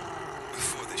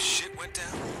 Before this shit went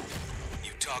down,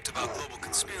 you talked about global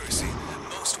conspiracy,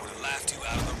 most would have laughed you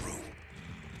out of the room.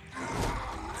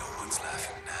 No one's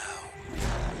laughing now.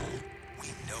 We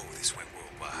know this went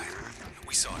worldwide.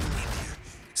 We saw it in India,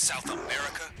 South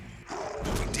America.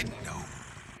 What we didn't know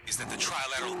is that the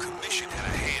Trilateral Commission had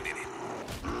a hand in it.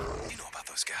 You know about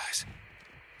those guys.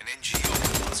 An NGO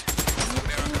that was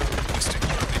America, Western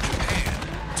Europe, and Japan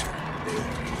to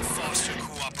foster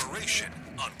cooperation,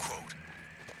 unquote.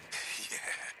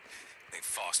 Yeah, they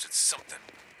fostered something.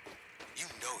 You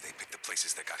know they picked the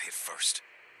places that got hit first.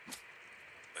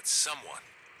 But someone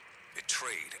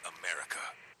betrayed America.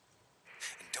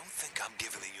 And don't think I'm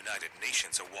giving the United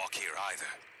Nations a walk here either.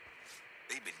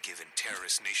 They've been giving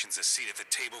terrorist nations a seat at the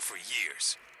table for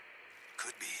years.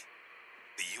 Could be.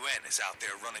 The UN is out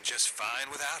there running just fine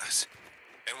without us.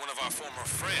 And one of our former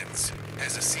friends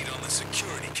has a seat on the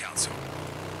Security Council.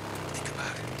 Think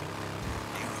about it.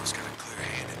 Euro's got a clear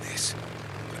hand in this.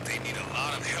 But they need a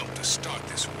lot of help to start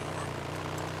this war.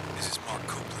 This is Mark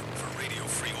Copeland for Radio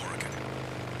Free Oregon.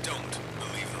 Don't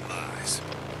believe the lies.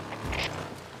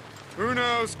 Who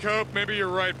knows, Cope? Maybe you're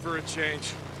right for a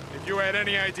change. If you had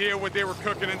any idea what they were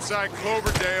cooking inside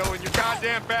Cloverdale in your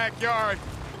goddamn backyard,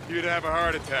 you'd have a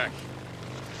heart attack.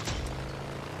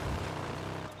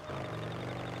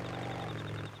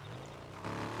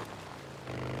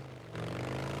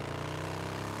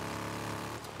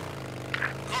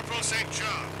 Corporal St.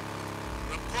 John,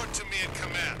 report to me in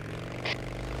command.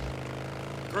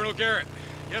 Colonel Garrett.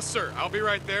 Yes, sir. I'll be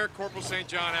right there. Corporal St.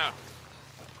 John out.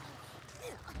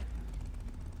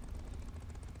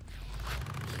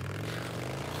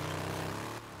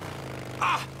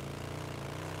 Ah!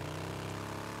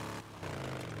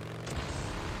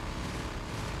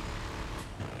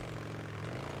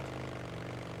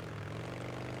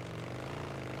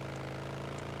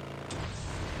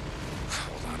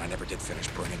 Hold on, I never did finish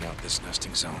burning out this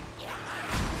nesting zone.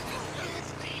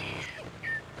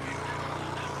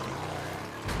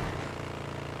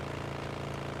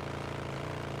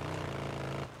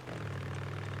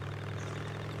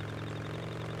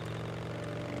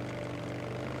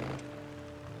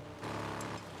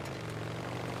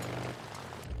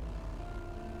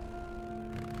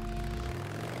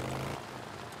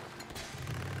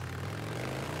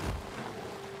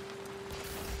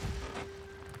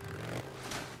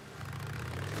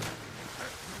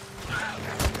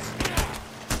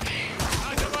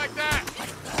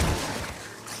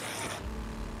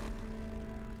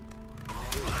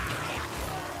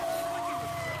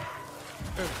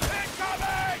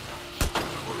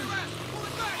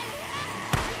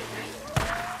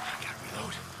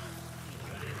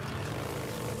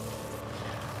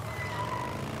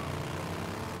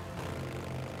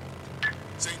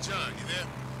 St. John, you there?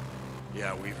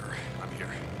 Yeah, Weaver. I'm here.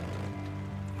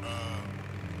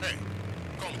 Hey,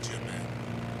 call me Jim, man.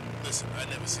 Listen, I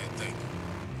never said thank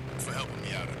you for helping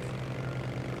me out of it.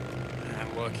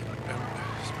 And look,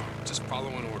 just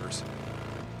following orders.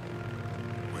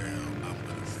 Well, I'm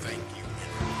gonna thank you,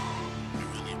 man. I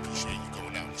really appreciate you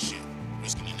going out and shit,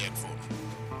 risking your neck for me.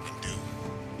 And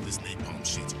dude, this napalm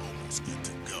shit's almost good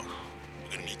to go.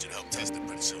 We're gonna need you to help test it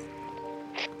pretty soon.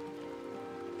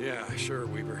 Yeah, sure,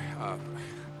 Weaver.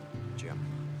 Jim.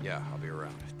 Yeah, I'll be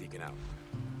around. Deacon out.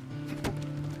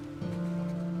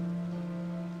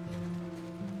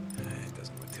 It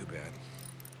doesn't look too bad.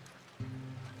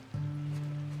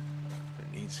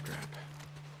 It needs scrap.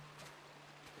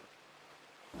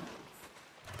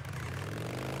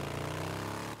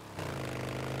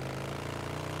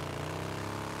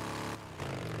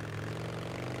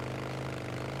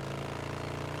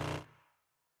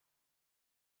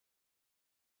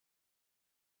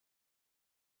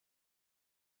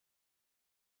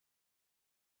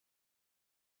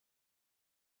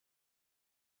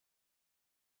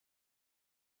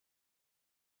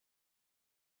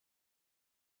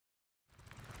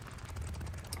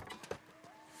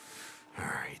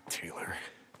 Taylor,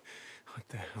 what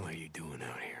the hell are you doing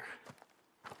out here?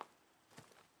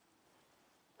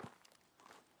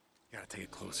 Gotta take a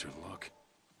closer look.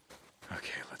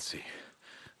 Okay, let's see.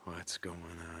 What's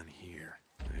going on here?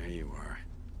 There you are.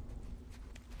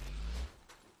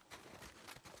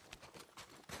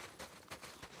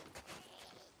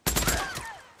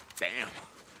 Damn.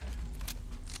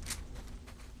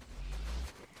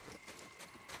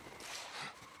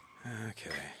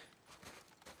 Okay.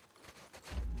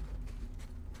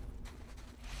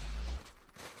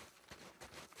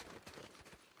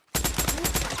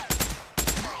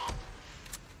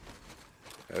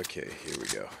 Okay, here we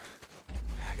go.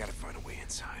 I gotta find a way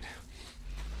inside.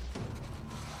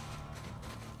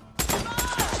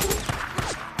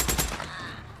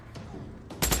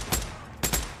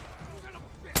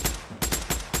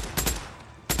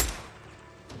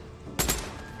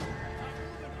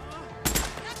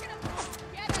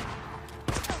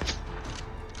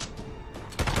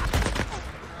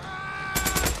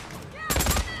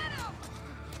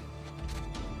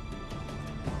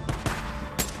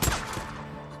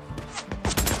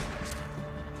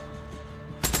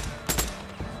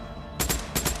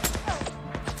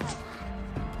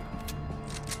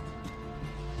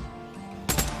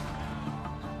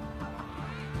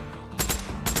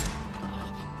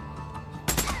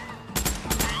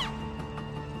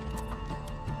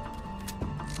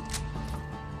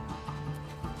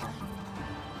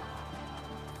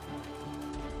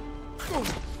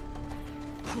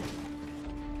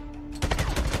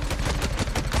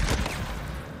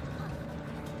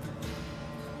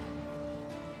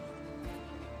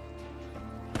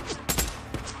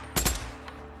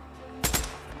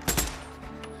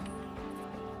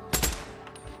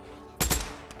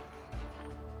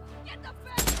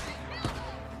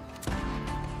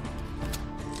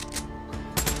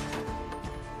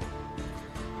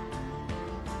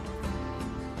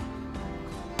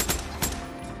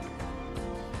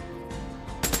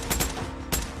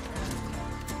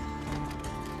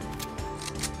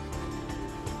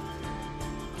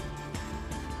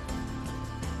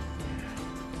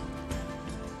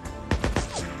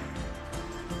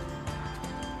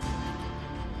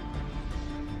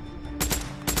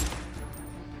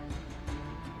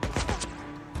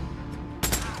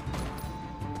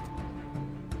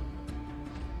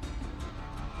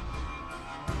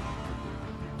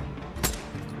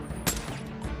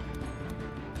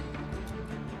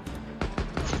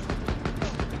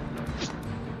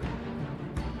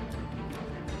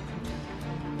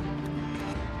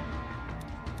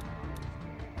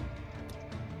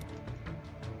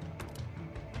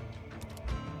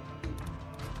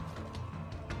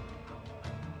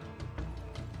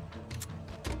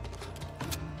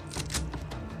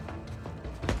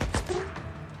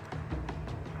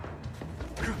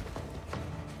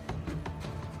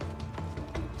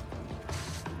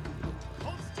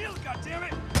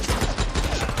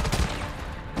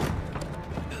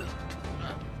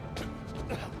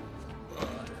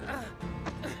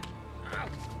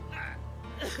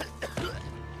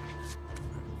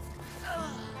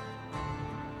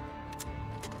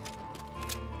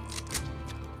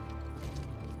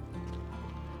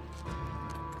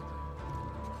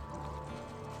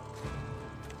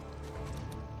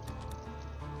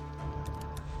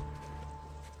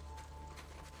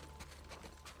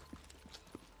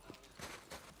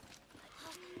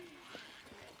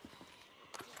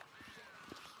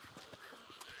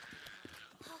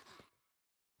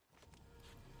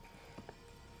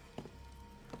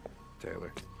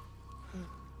 Taylor.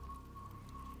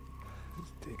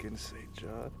 It's Deacon St.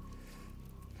 John.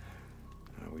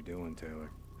 How we doing, Taylor?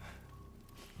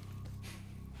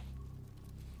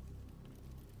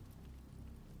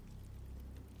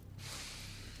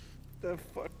 That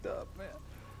fucked up, man.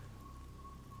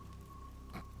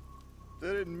 I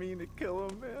didn't mean to kill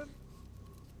him, man.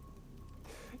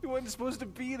 He wasn't supposed to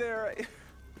be there.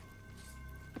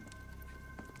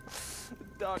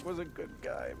 Doc was a good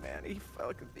guy, man. He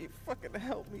fucking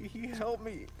helped me. He helped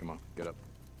me. Come on, get up.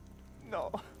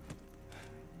 No.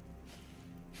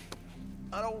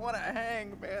 I don't want to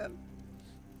hang, man.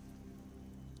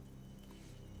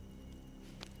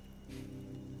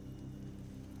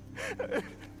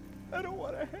 I don't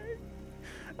want to hang.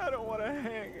 I don't want to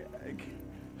hang.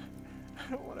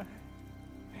 I don't want to.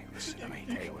 Hey, listen to me,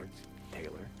 Taylor.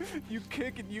 Taylor. You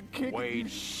kick and you kick Wait. and you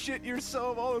shit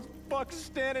yourself. All those fucks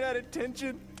standing at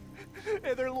attention.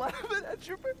 And they're laughing at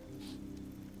you.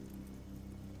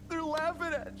 They're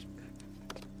laughing at you.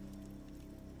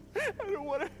 I don't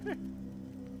want to.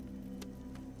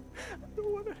 I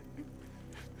don't want to.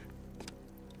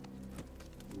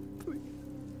 Please.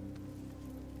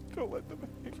 Don't let them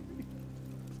hang me.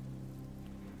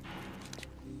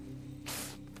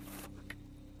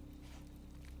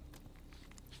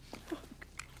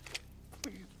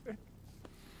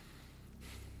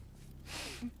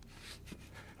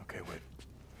 Okay, wait.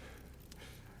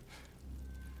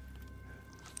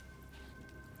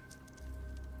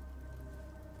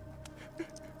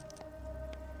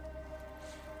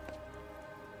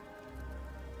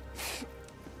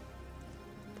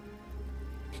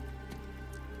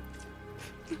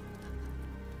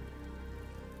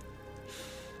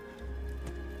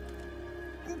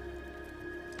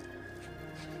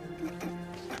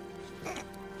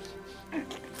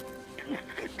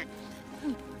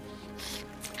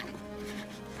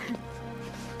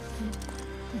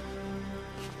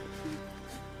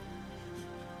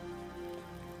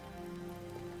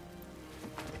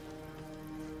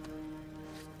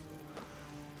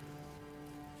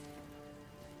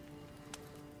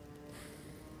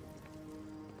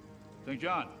 St.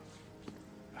 John.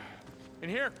 In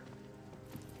here.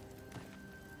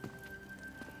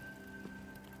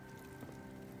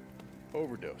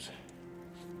 Overdose.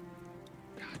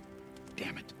 God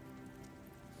damn it.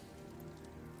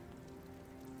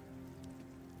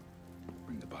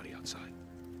 Bring the body outside.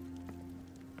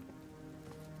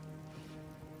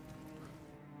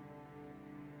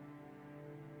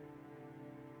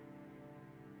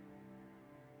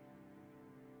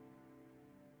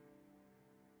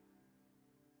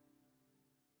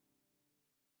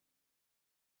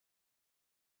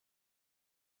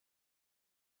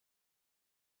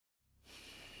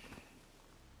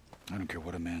 I don't care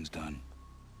what a man's done.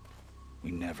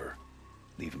 We never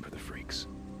leave him for the freaks.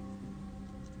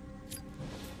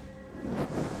 I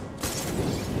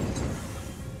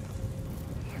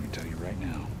can tell you right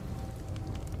now,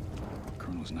 the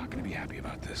Colonel's not going to be happy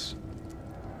about this.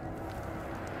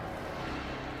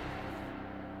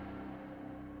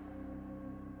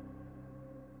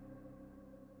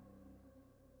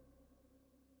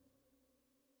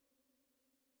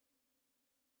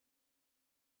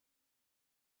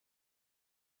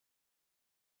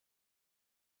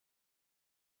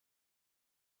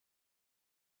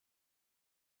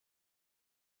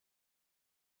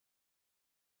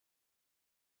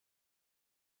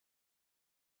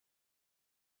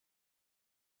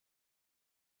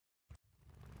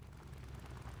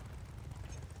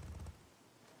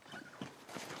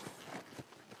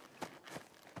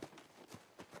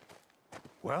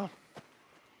 Well?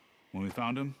 When we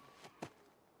found him,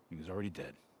 he was already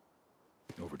dead.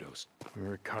 Overdosed. We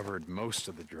recovered most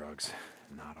of the drugs,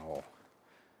 not all.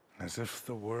 As if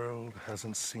the world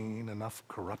hasn't seen enough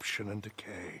corruption and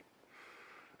decay.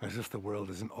 As if the world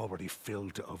isn't already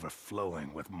filled to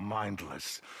overflowing with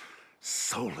mindless,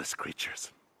 soulless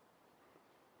creatures.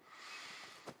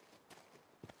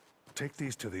 Take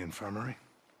these to the infirmary.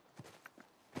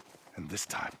 And this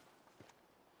time,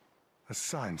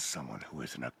 assign someone who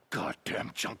isn't a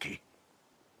goddamn junkie.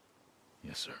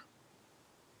 Yes, sir.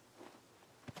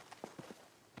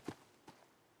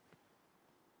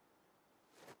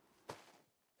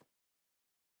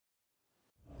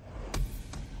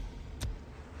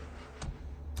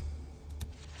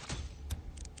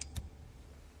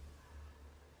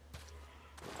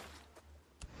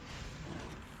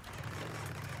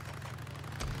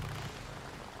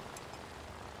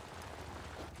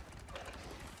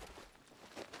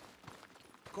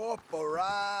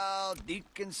 Corporal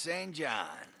Deacon St. John.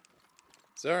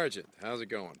 Sergeant, how's it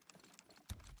going?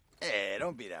 Hey,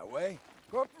 don't be that way.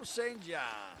 Corporal St. John.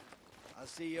 I'll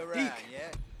see you around, Deke.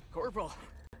 yeah? Corporal.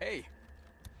 Hey.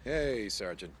 Hey,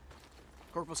 Sergeant.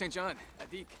 Corporal St. John.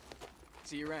 Deke.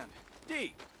 See you around.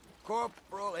 Deke.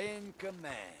 Corporal in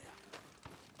command.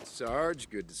 Sarge,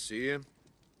 good to see you.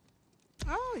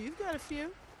 Oh, you've got a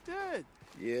few. Good.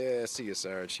 Yeah, see you,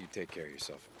 Sarge. You take care of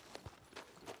yourself.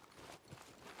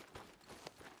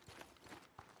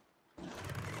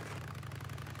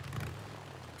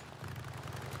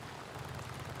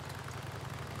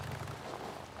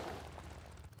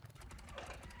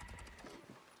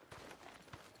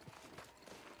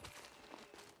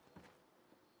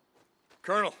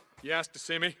 Colonel, you asked to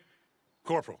see me?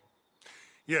 Corporal.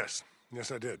 Yes,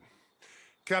 I did.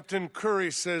 Captain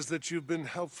Curry says that you've been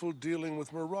helpful dealing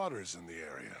with marauders in the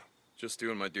area. Just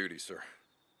doing my duty, sir.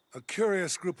 A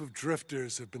curious group of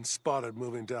drifters have been spotted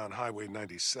moving down Highway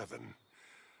 97.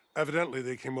 Evidently,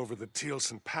 they came over the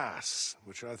Tielsen Pass,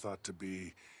 which I thought to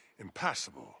be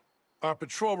impassable. Our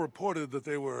patrol reported that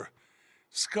they were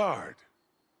scarred.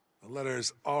 The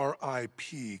letters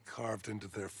R.I.P. carved into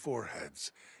their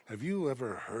foreheads. Have you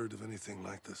ever heard of anything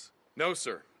like this? No,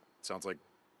 sir. Sounds like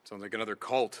another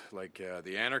cult, like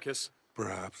the anarchists.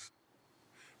 Perhaps.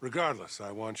 Regardless,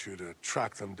 I want you to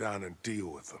track them down and deal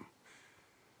with them.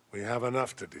 We have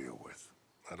enough to deal with.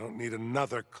 I don't need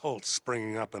another cult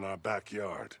springing up in our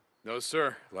backyard. No,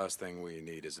 sir. Last thing we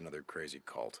need is another crazy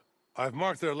cult. I've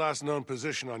marked their last known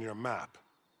position on your map.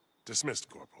 Dismissed,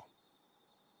 Corporal.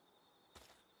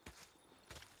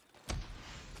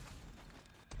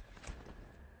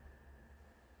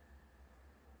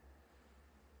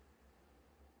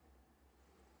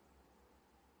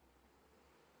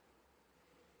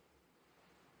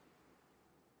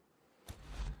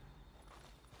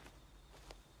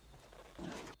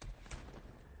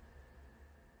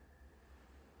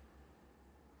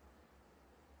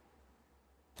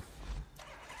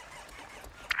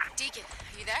 Deacon,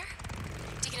 are you there?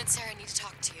 Deacon and Sarah need to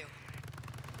talk to you.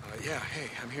 Yeah, hey,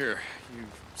 I'm here. You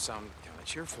sound kind of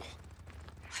cheerful.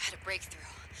 I've had a breakthrough.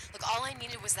 Look, all I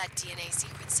needed was that DNA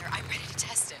sequencer. I'm ready to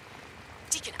test it.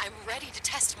 Deacon, I'm ready to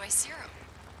test my serum.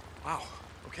 Wow,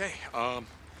 okay.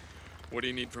 What do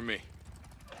you need from me?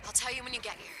 I'll tell you when you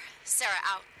get here. Sarah,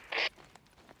 out.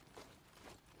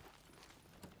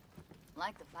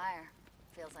 Like the fire.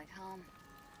 Feels like home.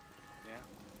 Yeah?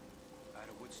 I had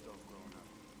a wood stove growing up.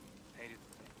 Hated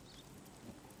the thing.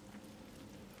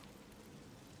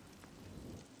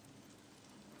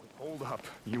 Hold up.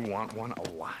 You want one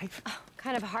alive? Oh,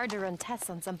 kind of hard to run tests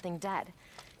on something dead.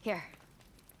 Here.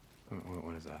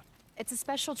 What is that? It's a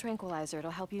special tranquilizer.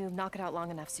 It'll help you knock it out long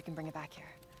enough so you can bring it back here.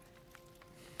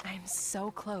 I'm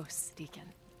so close, Deacon.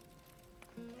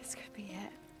 This could be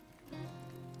it.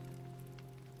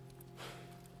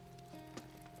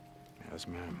 Yes,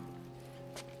 ma'am.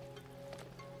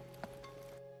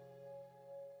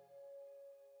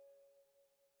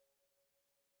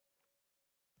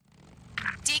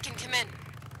 Deacon, come in.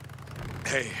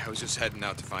 Hey, I was just heading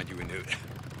out to find you a newt.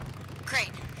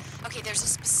 Great. Okay, there's a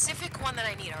specific one that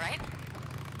I need, all right?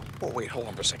 Oh, wait, hold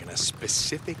on for a second. A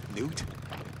specific newt?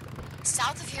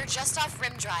 South of here, just off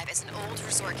Rim Drive, is an old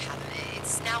resort cabin.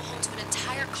 It's now home to an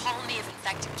entire colony of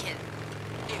infected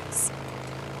newts.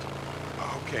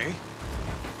 Okay.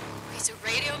 Okay, so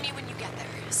radio me when you get there.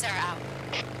 Sarah, out.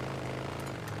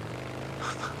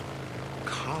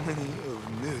 Colony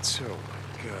of newts. Oh,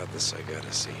 my God, this I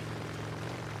gotta see.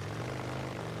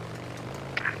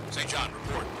 St. John,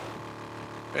 report.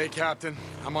 Hey, Captain.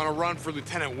 I'm on a run for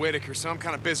Lieutenant Whitaker, so I'm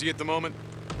kind of busy at the moment.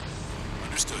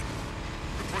 Understood.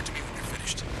 Report to me when you're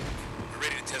finished. We're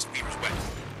ready to test Weaver's weapon.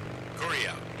 Corey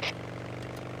out.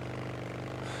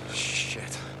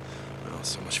 Shit. Well,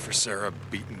 so much for Sarah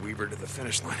beating Weaver to the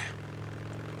finish line.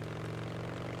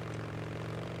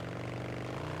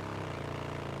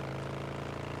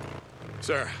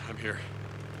 Sarah, I'm here.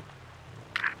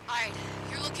 All right,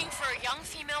 you're looking for a young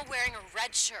female wearing a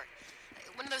red shirt.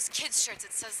 One of those kids' shirts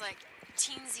that says, like,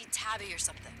 Teensy Tabby or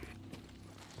something.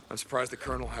 I'm surprised the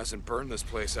Colonel hasn't burned this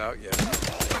place out yet.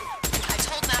 I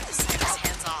told Mathis to get his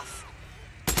hands off.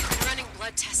 We've been running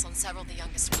blood tests on several of the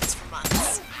youngest ones for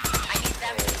months. I need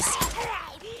them to be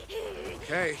seen.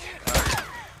 Okay.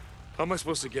 How am I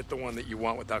supposed to get the one that you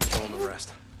want without killing the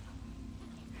rest?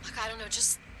 Look, I don't know,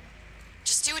 just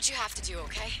do what you have to do,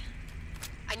 okay?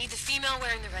 I need the female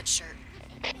wearing the red shirt.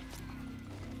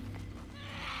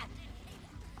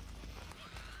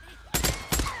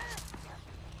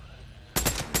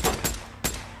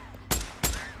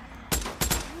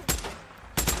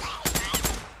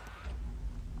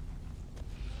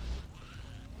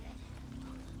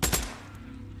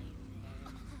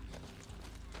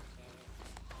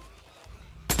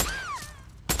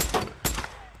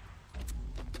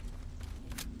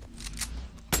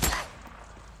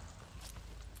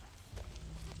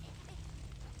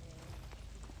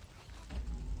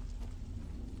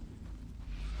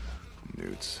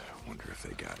 Newts. Wonder if they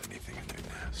got anything in their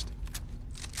nest.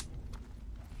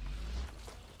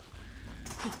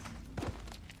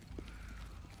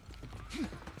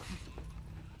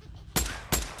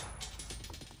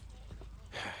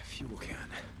 Fuel can.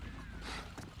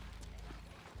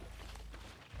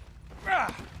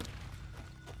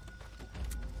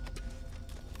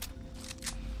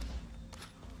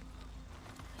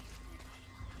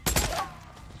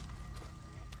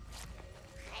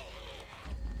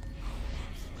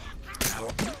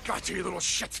 Got you little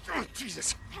shit! Oh,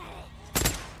 Jesus!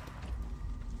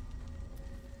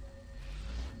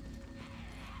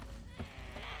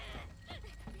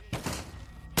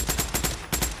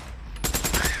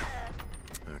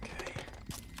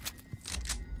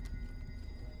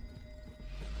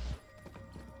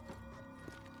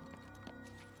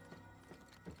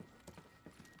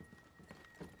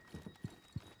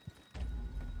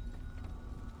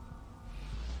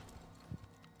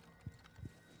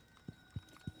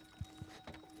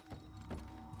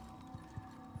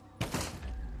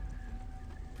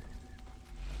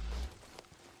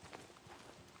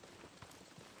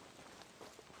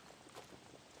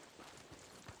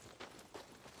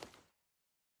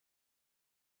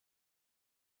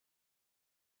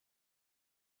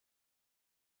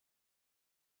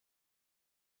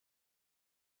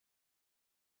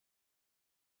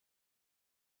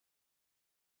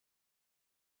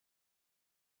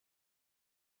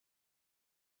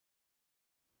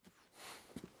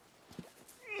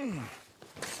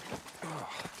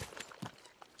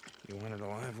 You wanted a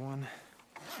live one?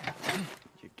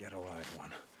 You get a live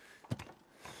one.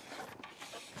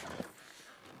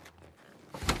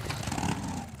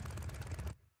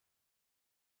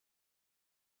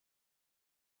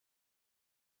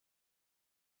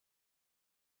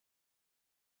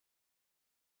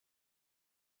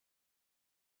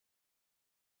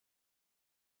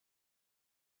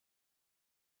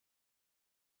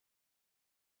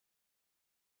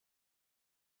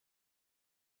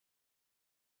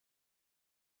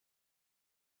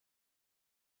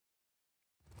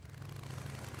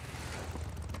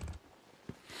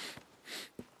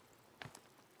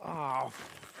 Oh,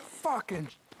 fucking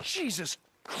Jesus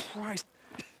Christ.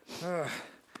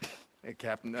 Hey,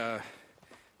 Captain,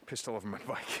 pistol over my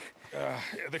bike.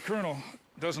 The Colonel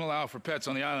doesn't allow for pets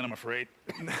on the island, I'm afraid.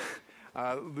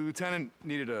 The Lieutenant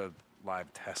needed a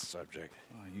live test subject.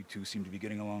 You two seem to be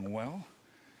getting along well.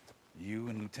 You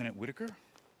and Lieutenant Whitaker?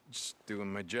 Just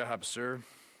doing my job, sir.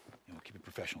 You know, keep it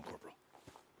professional, Corporal.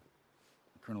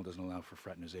 The Colonel doesn't allow for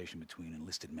fraternization between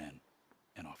enlisted men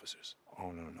and officers. Oh,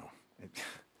 no, no.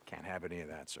 Can't have any of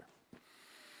that, sir.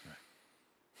 Right.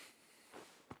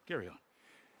 Carry on.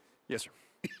 Yes, sir.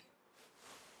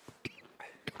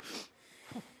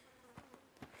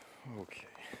 Okay.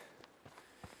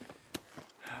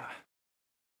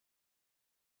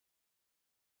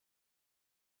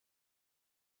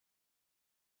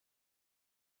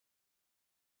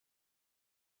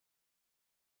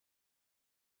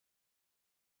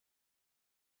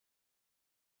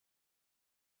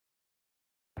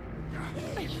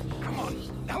 Come on,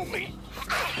 help me!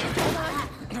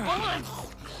 Hold on!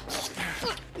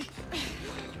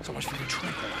 So much for your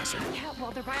tranquilizer. Yeah,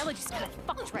 well, their biology's kind of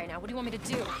fucked right now. What do you want me to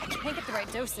do? I can't get the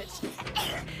right dosage.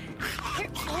 Here,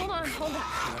 hold on. This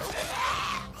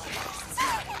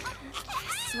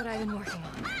is what I've been working on.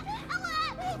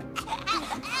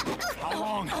 How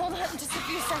long? Hold on, just a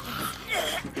few seconds.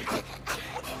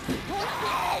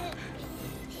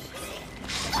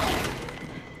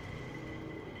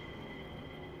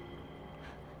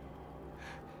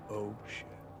 Oh, shit.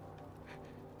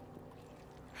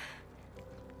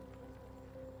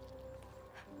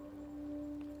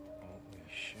 Holy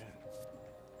shit.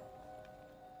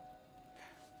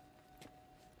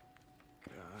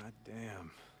 God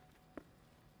damn.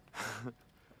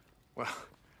 Well,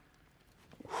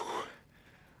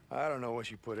 I don't know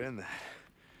what you put in that.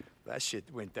 That shit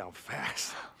went down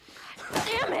fast.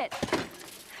 Damn it!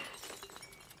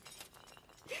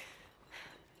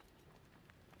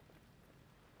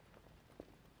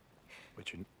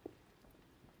 But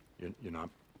you're not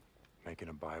making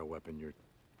a bioweapon. You're.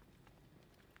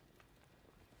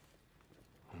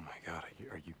 Oh my God!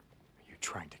 Are you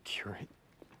trying to cure it?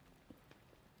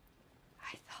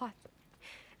 I thought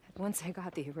that once I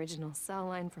got the original cell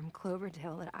line from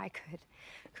Cloverdale that I could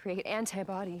create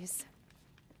antibodies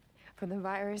for the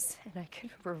virus and I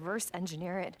could reverse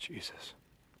engineer it. Jesus.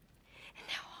 And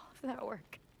now all of that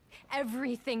work,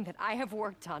 everything that I have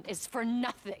worked on is for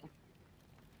nothing.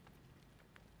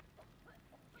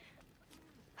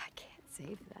 I can't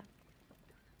save them.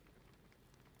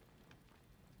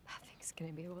 Nothing's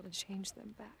gonna be able to change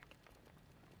them back.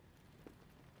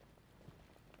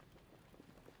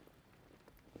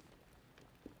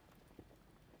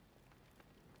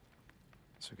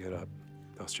 So get up,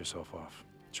 dust yourself off,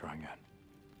 try again.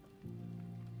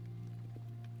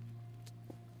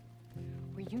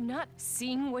 Were you not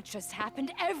seeing what just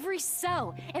happened? Every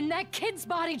cell in that kid's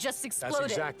body just exploded.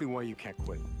 That's exactly why you can't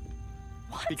quit.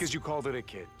 What? Because you called it a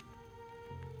kid.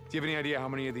 Do you have any idea how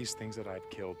many of these things that I've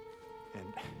killed?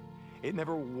 And it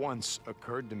never once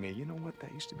occurred to me, you know what,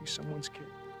 that used to be someone's kid.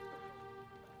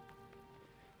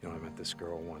 You know, I met this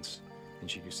girl once, and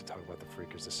she used to talk about the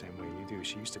freakers the same way you do.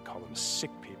 She used to call them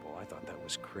sick people. I thought that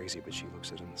was crazy, but she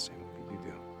looks at them the same way you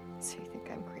do. So you think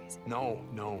I'm crazy? No,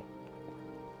 no.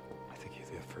 I think you're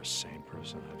the first sane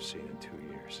person I've seen in 2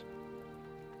 years.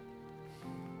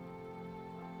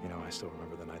 You know, I still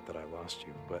remember the night that I lost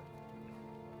you, but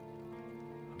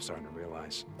I'm starting to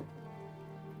realize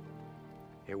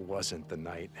it wasn't the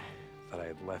night that I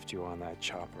had left you on that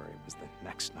chopper. It was the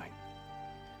next night.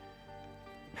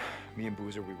 Me and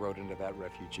Boozer, we rode into that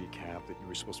refugee camp that you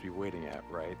were supposed to be waiting at,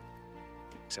 right?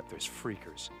 Except there's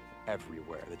freakers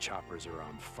everywhere. The choppers are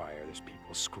on fire. There's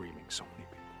people screaming, so many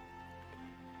people.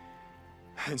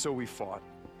 And so we fought,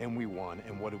 and we won,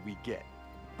 and what did we get?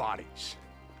 Bodies.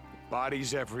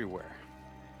 Bodies everywhere.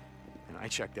 And I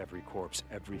checked every corpse,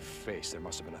 every face. There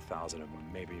must have been 1,000 of them,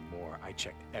 maybe more. I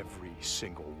checked every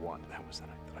single one. That was the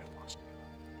night that I lost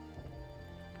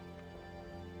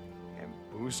you. And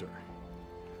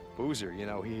Boozer, you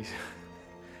know, he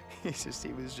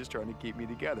was just trying to keep me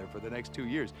together for the next 2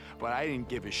 years. But I didn't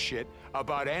give a shit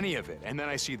about any of it. And then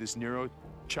I see this Nero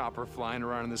chopper flying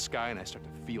around in the sky, and I start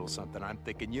to feel something. I'm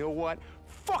thinking, you know what?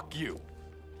 Fuck you.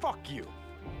 Fuck you.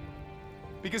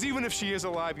 Because even if she is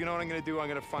alive, you know what I'm gonna do? I'm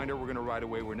gonna find her, we're gonna ride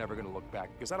away, we're never gonna look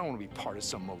back. Because I don't wanna be part of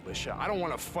some militia. I don't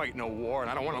wanna fight no war, and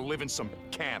I don't wanna live in some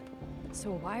camp.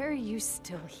 So why are you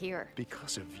still here?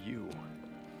 Because of you.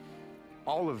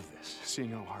 All of this,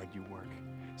 seeing how hard you work,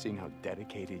 seeing how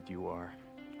dedicated you are.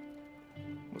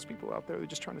 Most people out there, they're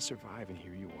just trying to survive, and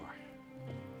here you are.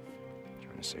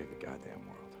 Trying to save the goddamn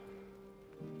world.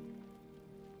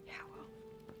 Yeah, well,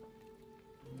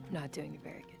 I'm not doing a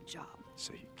very good job.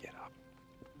 So you get up,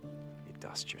 you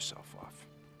dust yourself off,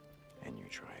 and you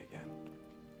try again.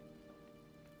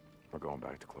 We're going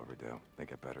back to Cloverdale. They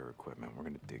get better equipment. We're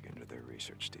gonna dig into their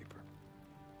research deeper.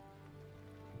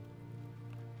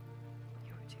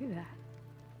 You would do that.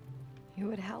 You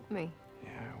would help me.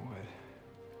 Yeah, I would.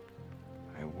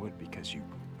 I would because you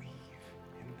believe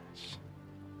in this.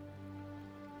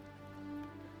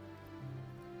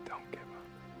 Don't give up.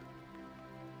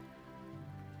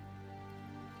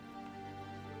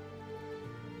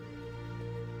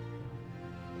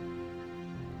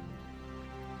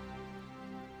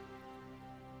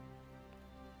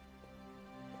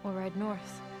 We'll ride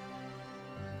north.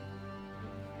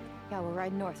 Yeah, we'll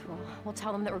ride north. We'll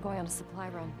tell them that we're going on a supply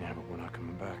run. Yeah, but we're not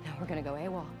coming back. No, we're gonna go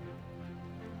AWOL.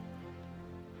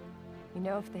 You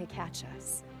know, if they catch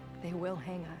us, they will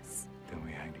hang us. Then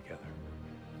we hang together.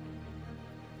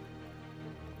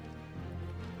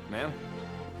 Ma'am?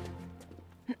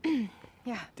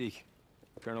 Yeah. Deke,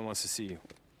 Colonel wants to see you.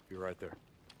 Be right there.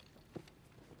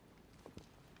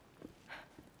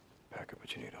 Pack up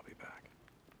what you need, I'll be back.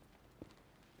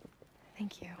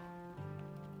 Thank you.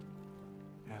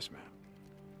 Yes, ma'am.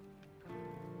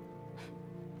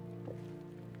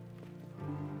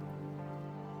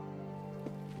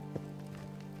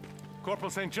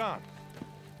 Corporal St. John.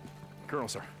 Colonel,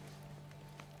 sir.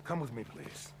 Come with me,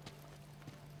 please.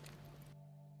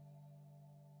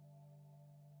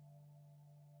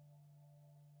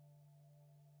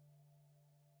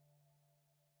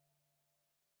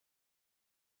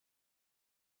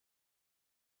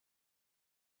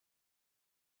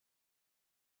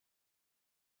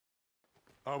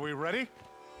 Are we ready?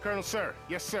 Colonel, sir.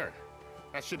 Yes, sir.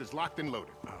 That shit is locked and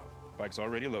loaded. Bike's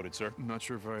already loaded, sir. I'm not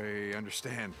sure if I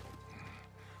understand.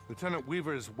 Lieutenant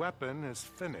Weaver's weapon is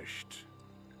finished.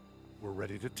 We're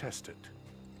ready to test it.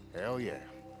 Hell yeah.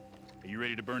 Are you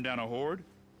ready to burn down a horde?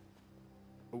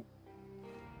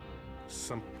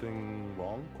 Something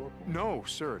wrong, Corporal? No,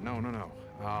 sir. No.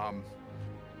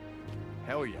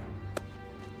 Hell yeah.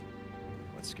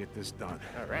 Let's get this done.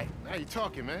 All right. Now you're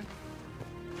talking, man.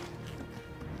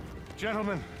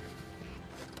 Gentlemen,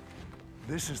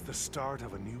 this is the start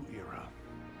of a new era.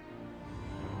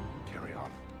 Carry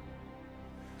on.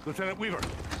 Lieutenant Weaver,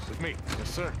 with me. Yes,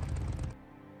 sir.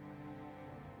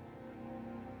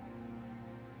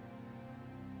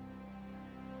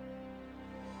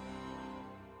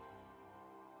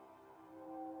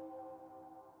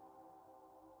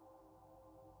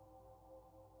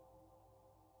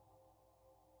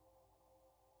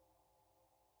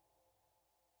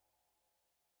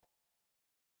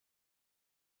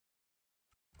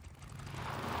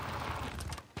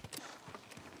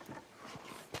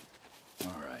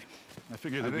 I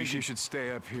figured I that think you should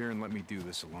stay up here and let me do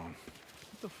this alone.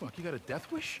 What the fuck? You got a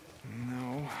death wish?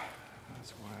 No.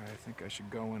 That's why I think I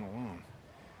should go in alone.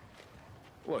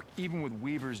 Look, even with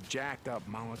Weaver's jacked up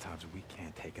Molotovs, we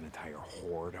can't take an entire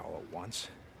horde all at once.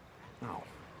 No.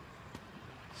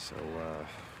 So,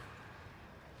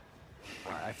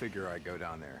 I figure I go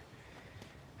down there.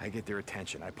 I get their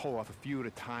attention. I pull off a few at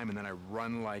a time, and then I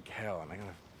run like hell. And I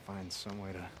gotta find some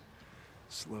way to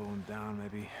slow them down,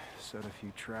 maybe set a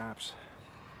few traps.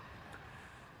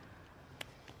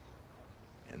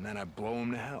 And then I blow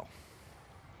them to hell.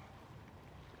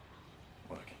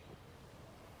 Look,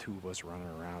 two of us running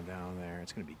around down there,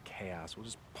 it's gonna be chaos. We'll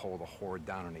just pull the horde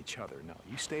down on each other. No,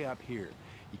 you stay up here.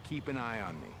 You keep an eye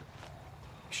on me.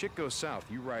 If shit goes south,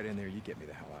 you ride in there, you get me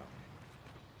the hell out.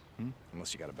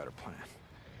 Unless you got a better plan.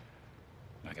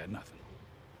 I got nothing.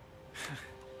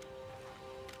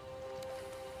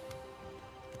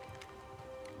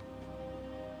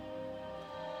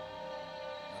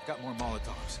 I've got more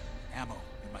Molotovs, ammo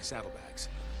in my saddlebags.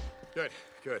 Good.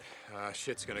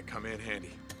 Shit's gonna come in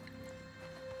handy.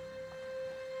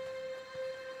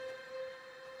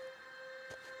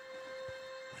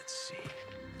 Let's see.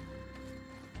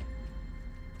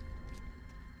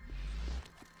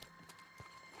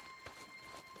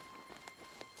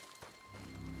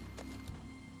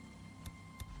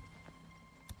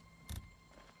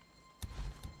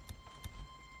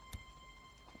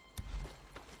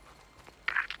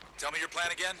 Tell me your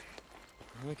plan again?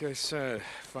 Like I said,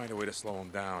 find a way to slow them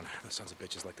down. The sons of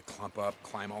bitches like to clump up,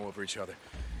 climb all over each other.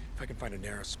 If I can find a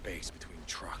narrow space between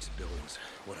trucks, buildings,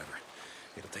 whatever,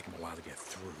 it'll take them a while to get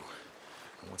through.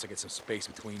 And once I get some space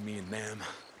between me and them...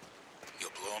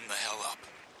 You'll blow them the hell up.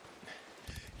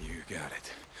 You got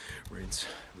it. Rinse,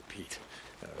 repeat.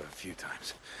 A few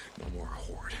times. No more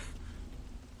horde.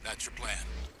 That's your plan.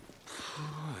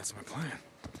 That's my plan.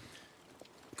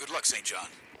 Good luck, St. John.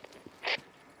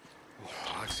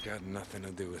 Luck's got nothing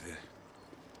to do with it.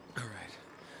 All right.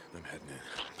 I'm heading in.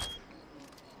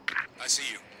 I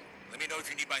see you. Let me know if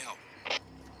you need my help.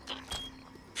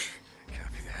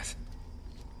 Copy that.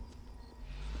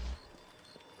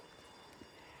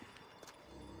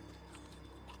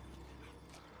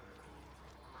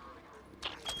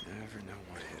 Never know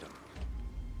what hit him.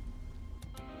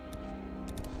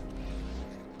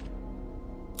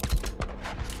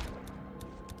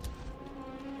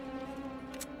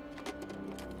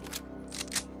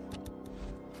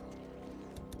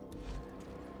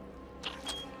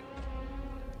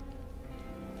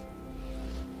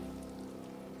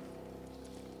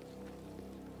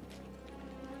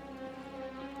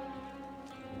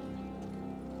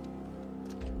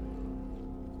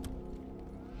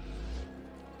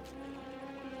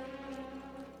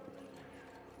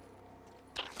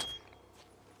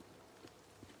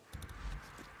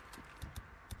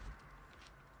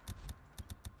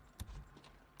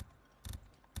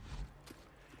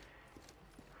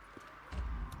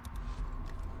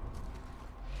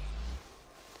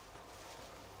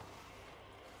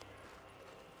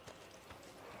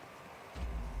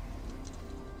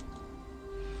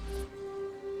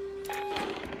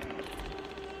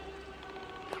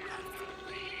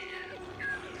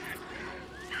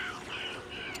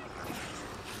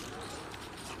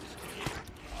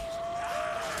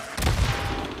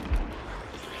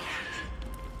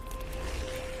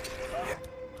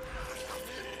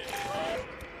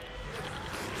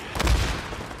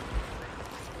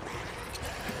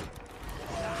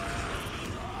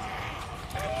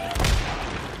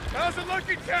 How's it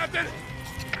looking, Captain?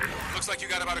 Looks like you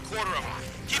got about a quarter of them.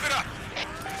 Keep it up!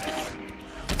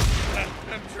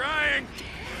 I'm trying.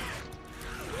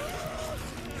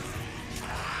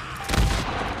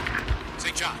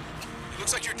 St. John, it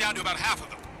looks like you're down to about half of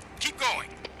them. Keep going.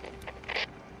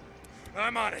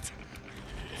 I'm on it.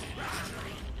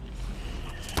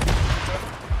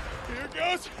 Here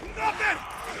goes nothing!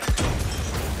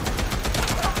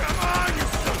 Come on, you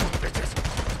son of bitches!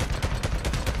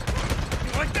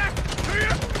 You like that? Do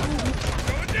you?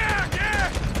 Going down, yeah!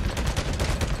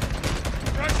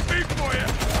 Right speed for you.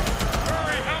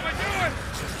 Hurry, how am I doing?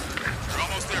 You're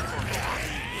almost there, Corporal.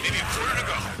 Maybe a quarter to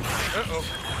go. Uh-oh.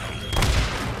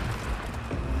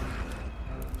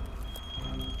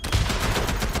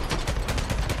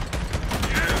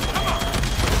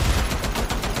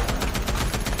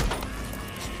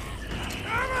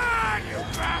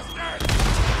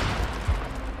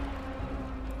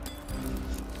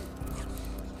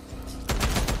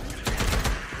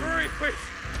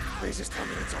 Please just tell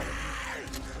me it's over.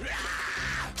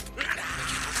 You did it.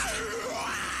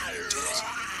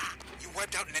 You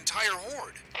wiped out an entire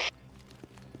horde.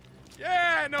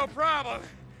 Yeah, no problem.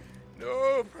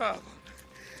 No problem.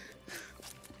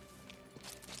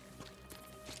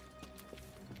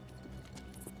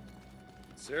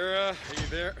 Sarah, are you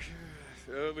there?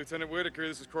 Lieutenant Whitaker,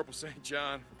 this is Corporal St.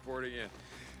 John reporting in.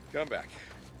 Come back.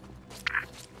 Oh,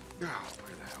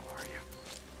 where the hell are you?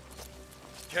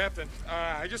 Captain,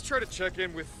 I just tried to check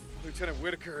in with Lieutenant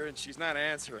Whitaker, and she's not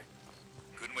answering.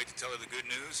 Couldn't wait to tell her the good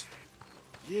news?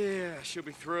 Yeah, she'll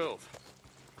be thrilled.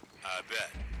 I bet.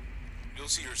 You'll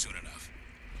see her soon enough.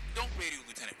 Don't radio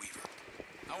Lieutenant Weaver.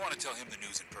 I want to tell him the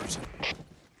news in person.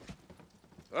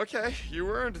 Okay, you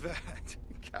earned that.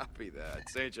 Copy that.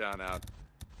 St. John out.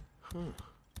 Huh.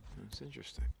 That's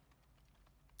interesting.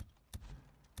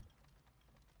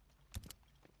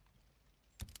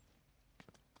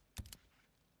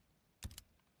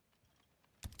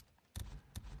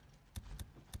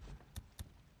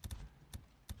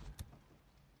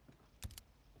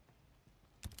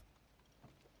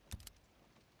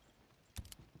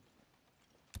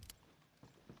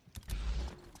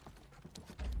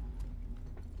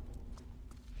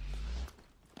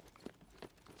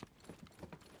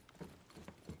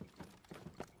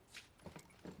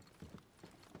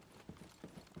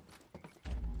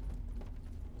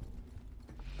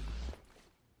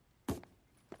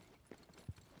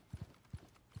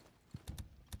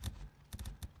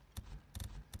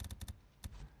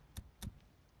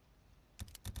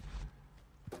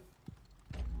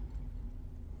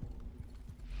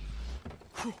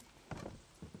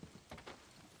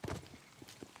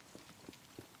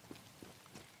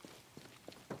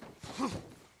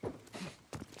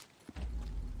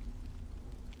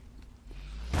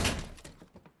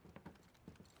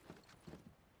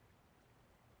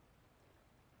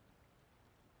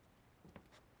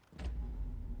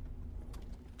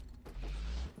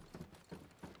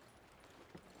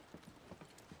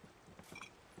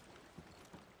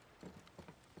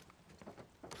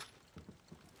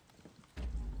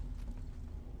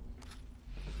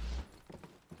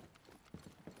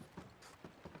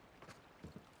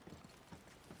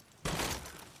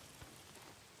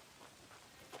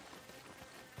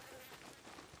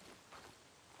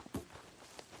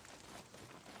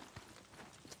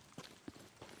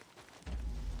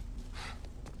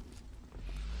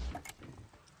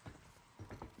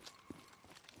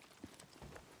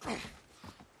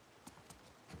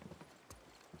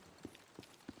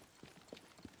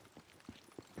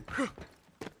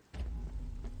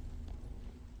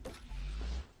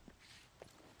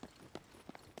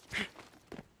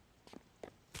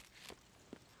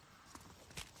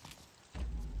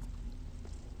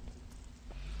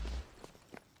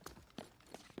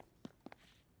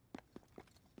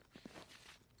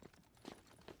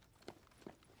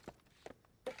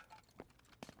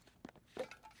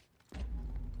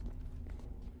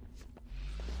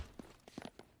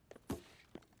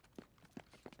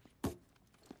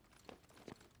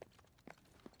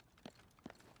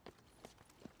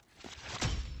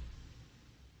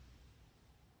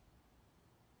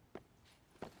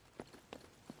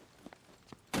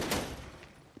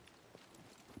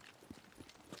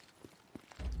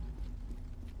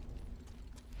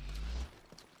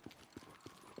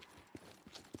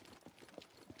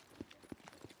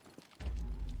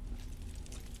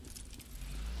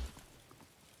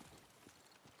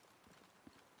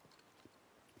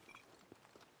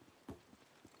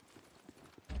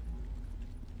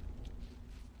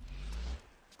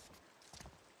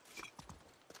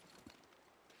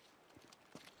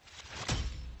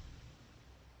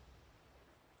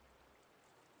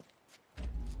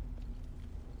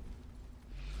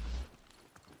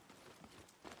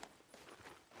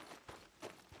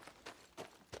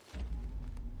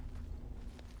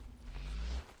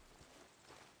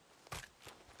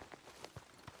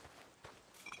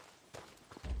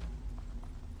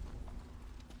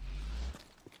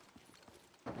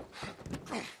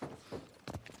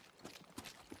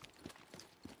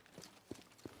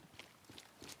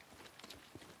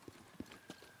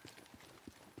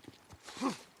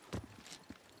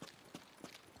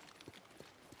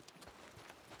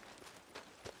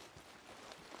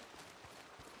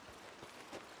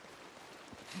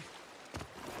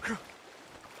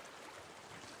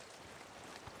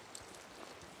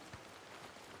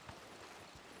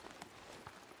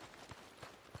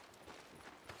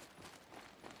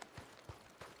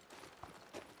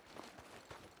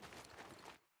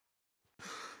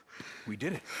 We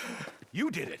did it.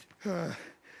 You did it.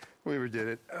 Weaver did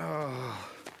it. Oh.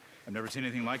 I've never seen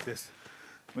anything like this.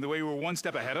 With the way you were one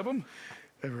step ahead of him?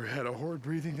 Ever had a horde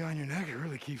breathing down your neck? It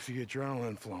really keeps the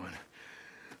adrenaline flowing.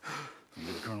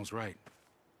 Maybe the Colonel's right.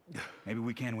 Maybe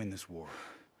we can win this war.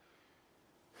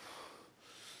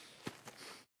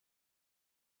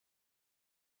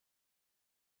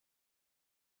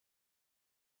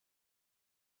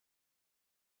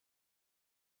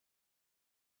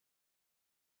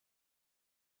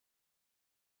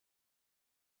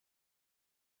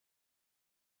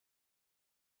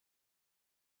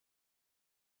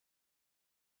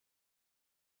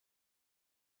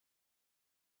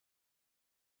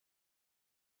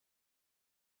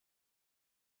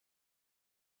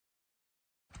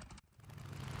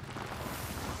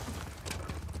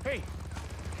 Hey!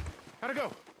 How'd it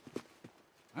go?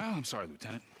 Well, I'm sorry,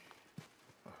 Lieutenant.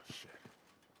 Oh, shit.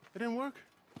 It didn't work?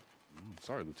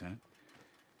 Sorry, Lieutenant.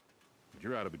 But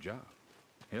you're out of a job.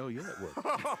 Hell yeah, it worked.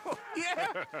 Oh,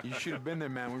 yeah! You should have been there,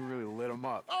 man. We really lit them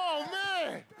up. Oh,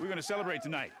 man! We're gonna celebrate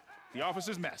tonight. The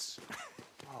officer's mess.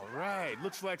 All right.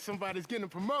 Looks like somebody's getting a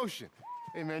promotion.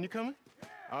 Hey, man, you coming?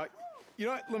 You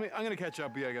know what? I'm gonna catch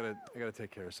up with you. I gotta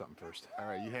take care of something first. All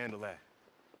right, you handle that.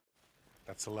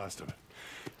 That's the last of it.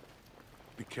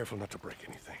 Be careful not to break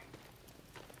anything.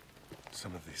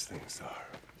 Some of these things are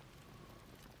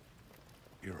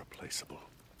irreplaceable.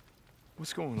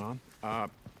 What's going on?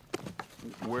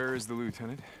 Where is the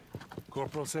lieutenant?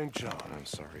 Corporal St. John. I'm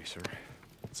sorry, sir.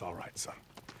 It's all right, son.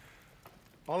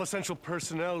 All essential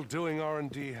personnel doing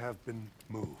R&D have been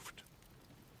moved.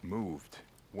 Moved?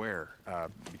 Where?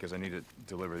 Because I need to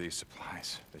deliver these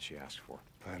supplies that she asked for.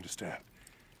 I understand.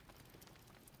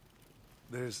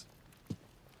 There's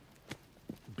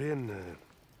been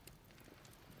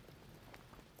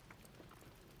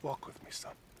walk with me,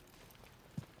 son.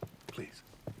 Please.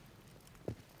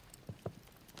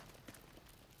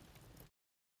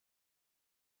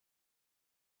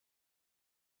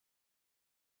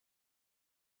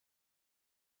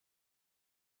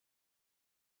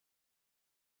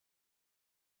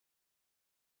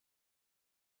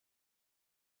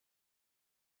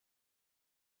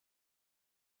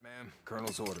 Ma'am,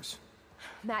 Colonel's orders.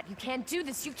 Matt, you can't do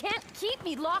this. You can't keep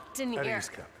me locked in At here. ease,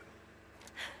 Captain.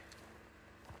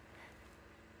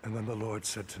 And then the Lord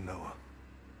said to Noah,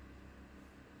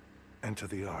 "Enter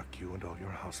the ark, you and all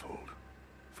your household,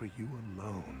 for you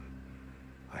alone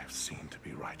I have seen to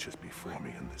be righteous before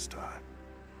me in this time."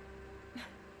 Matt,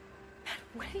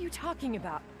 what are you talking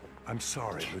about? I'm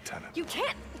sorry, Lieutenant. You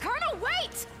can't... Colonel,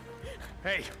 wait!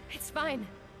 Hey! It's fine.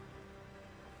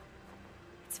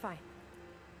 It's fine.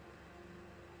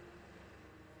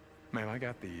 Ma'am, I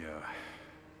got the,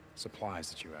 supplies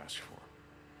that you asked for.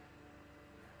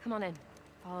 Come on in.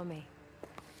 Follow me.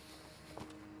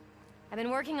 I've been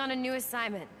working on a new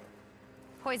assignment.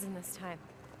 Poison this time.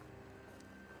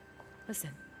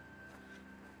 Listen.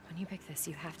 When you pick this,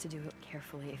 you have to do it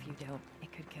carefully. If you don't,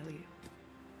 it could kill you.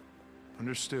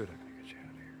 Understood. I'm gonna get you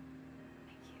out of here.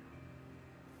 Thank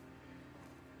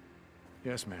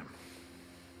you. Yes, ma'am.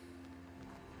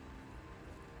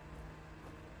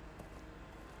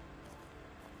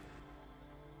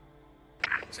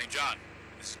 St. John,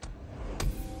 this is...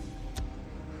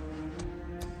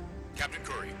 Captain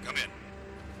Curry, come in.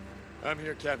 I'm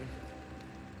here, Captain.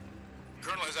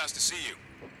 Colonel has asked to see you.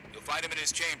 You'll find him in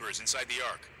his chambers inside the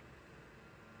Ark.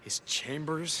 His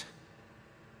chambers?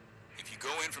 If you go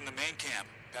in from the main camp,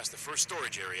 past the first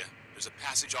storage area, there's a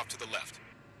passage off to the left.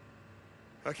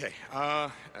 Okay,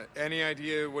 any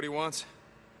idea what he wants?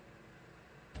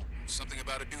 Something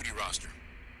about a duty roster.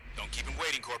 Don't keep him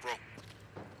waiting, Corporal.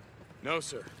 No,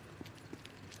 sir.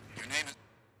 Your name is...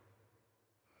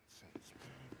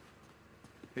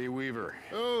 Hey, Weaver.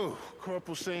 Oh,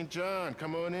 Corporal St. John,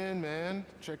 come on in, man.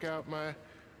 Check out my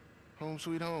home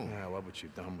sweet home. Yeah, I love what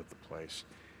you've done with the place.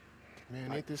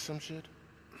 Man, ain't this some shit?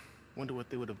 Wonder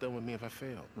what they would have done with me if I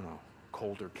failed. Oh,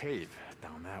 colder cave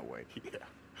down that way. Yeah,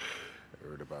 I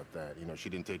heard about that. You know, she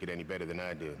didn't take it any better than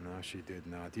I did. No, she did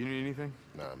not. Do you need anything?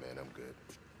 Nah, man, I'm good.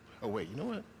 Oh, wait, you know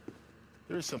what?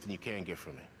 There is something you can get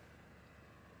from me.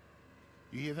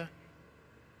 You hear that?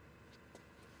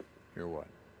 Hear what?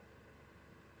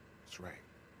 That's right.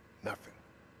 Nothing.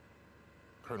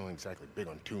 Colonel ain't exactly big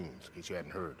on tunes, in case you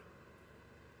hadn't heard.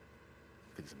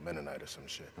 I think he's a Mennonite or some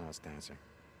shit. Oh, it's dancing.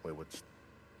 Wait, what's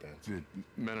dancing?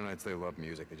 The Mennonites, they love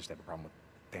music. They just have a problem with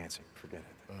dancing. Forget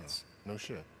it. Oh, no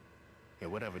shit. Yeah,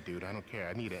 whatever, dude. I don't care.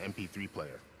 I need an MP3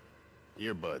 player.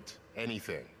 Earbuds.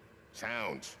 Anything.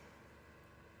 Sounds.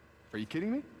 Are you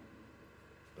kidding me?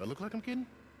 Do I look like I'm kidding?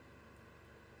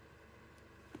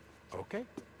 Okay.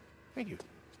 Thank you.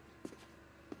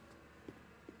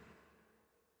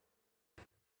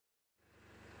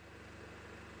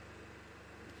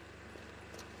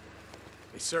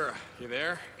 Hey, Sarah, you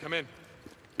there? Come in.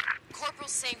 Corporal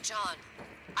St. John,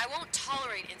 I won't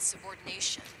tolerate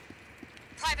insubordination.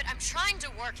 Private, I'm trying to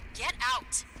work. Get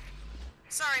out!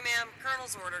 Sorry, ma'am.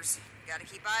 Colonel's orders. Gotta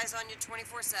keep eyes on you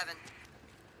 24/7.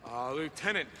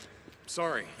 Lieutenant.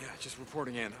 Sorry. Yeah, just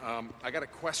reporting in. I got a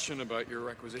question about your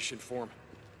requisition form.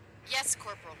 Yes,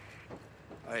 Corporal.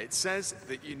 It says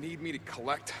that you need me to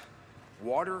collect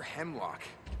water hemlock.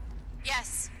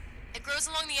 Yes. It grows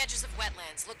along the edges of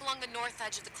wetlands. Look along the north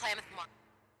edge of the Klamath Marsh.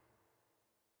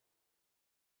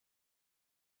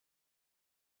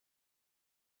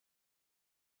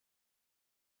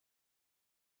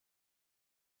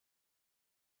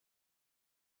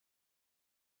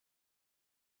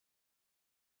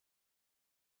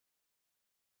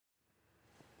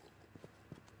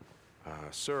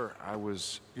 Sir, I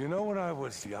was... You know, when I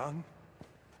was young,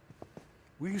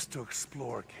 we used to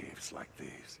explore caves like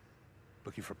these,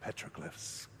 looking for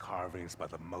petroglyphs, carvings by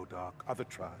the Modoc, other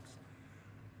tribes,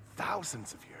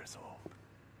 thousands of years old.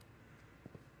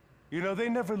 You know, they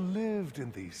never lived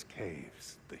in these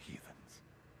caves, the heathens,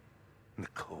 in the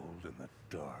cold and the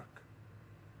dark.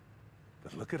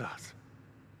 But look at us.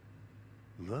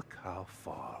 Look how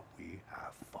far we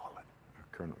have fallen.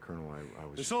 Colonel, I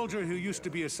was... The soldier who used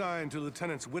to be assigned to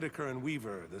Lieutenants Whitaker and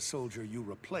Weaver, the soldier you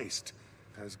replaced,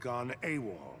 has gone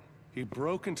AWOL. He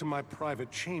broke into my private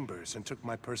chambers and took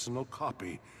my personal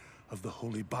copy of the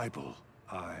Holy Bible.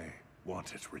 I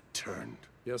want it returned.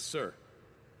 Yes, sir.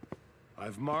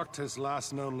 I've marked his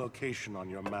last known location on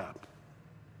your map.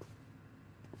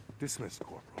 Dismissed,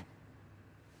 Corporal.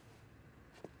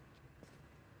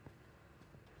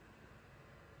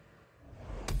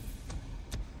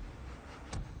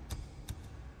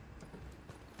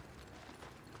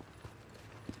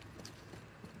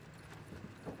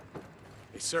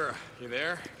 Sarah, you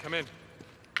there? Come in.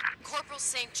 Corporal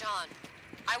St. John,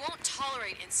 I won't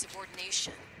tolerate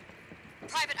insubordination.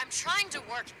 Private, I'm trying to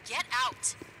work. Get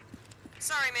out!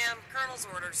 Sorry, ma'am. Colonel's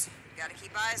orders. Gotta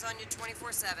keep eyes on you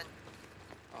 24/7.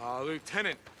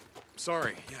 Lieutenant.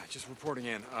 Sorry. Yeah, just reporting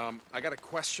in. I got a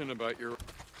question about your...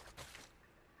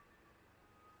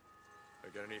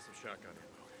 I'm gonna need some shotgun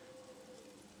ammo.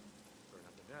 Burn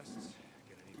up the nests.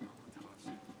 Gonna need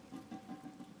Molotovs.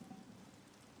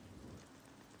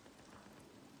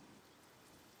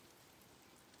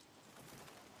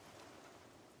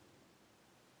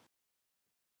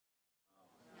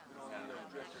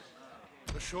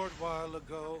 A short while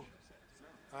ago,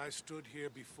 I stood here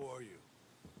before you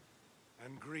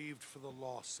and grieved for the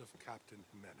loss of Captain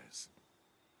Jimenez,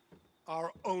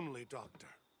 our only doctor,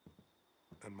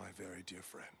 and my very dear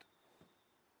friend.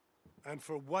 And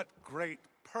for what great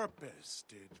purpose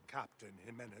did Captain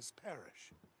Jimenez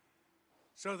perish?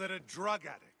 So that a drug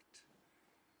addict,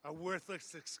 a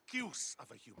worthless excuse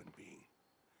of a human being,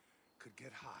 could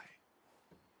get high.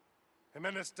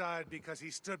 Jimenez died because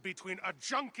he stood between a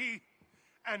junkie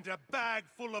and a bag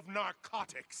full of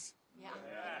narcotics. Yeah.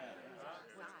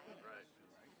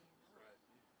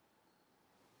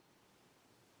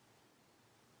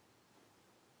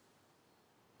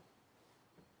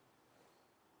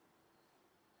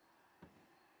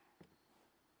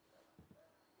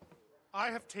 I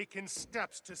have taken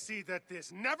steps to see that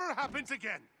this never happens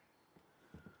again.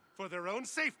 For their own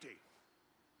safety,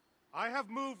 I have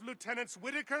moved Lieutenants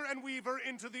Whitaker and Weaver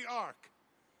into the Ark,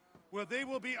 where they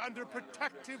will be under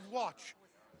protective watch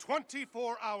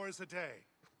 24 hours a day.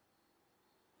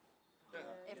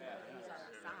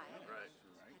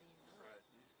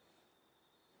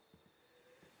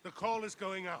 The call is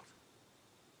going out.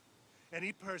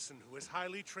 Any person who has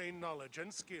highly trained knowledge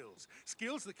and skills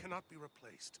that cannot be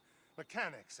replaced,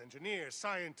 mechanics, engineers,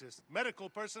 scientists, medical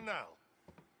personnel,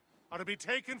 are to be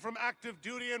taken from active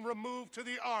duty and removed to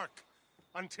the Ark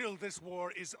until this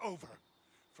war is over.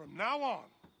 From now on,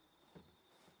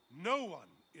 no one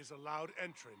is allowed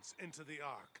entrance into the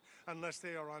Ark unless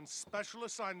they are on special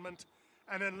assignment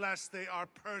and unless they are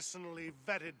personally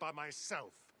vetted by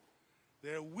myself.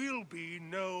 There will be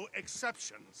no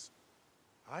exceptions.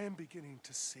 I am beginning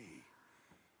to see,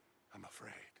 I'm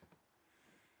afraid,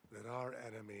 that our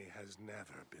enemy has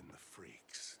never been the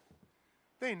freaks.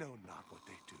 They know not what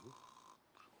they do.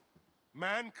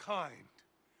 Mankind,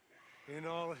 in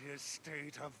all his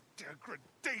state of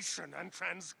degradation and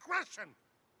transgression,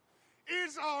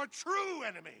 is our true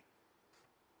enemy.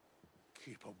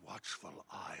 Keep a watchful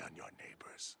eye on your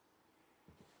neighbors.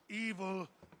 Evil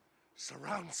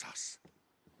surrounds us.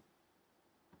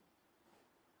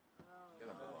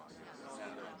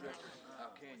 How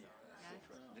can you?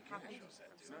 You can't.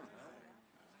 No.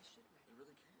 You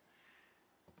really can't.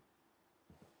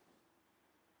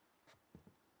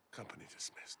 Company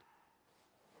dismissed.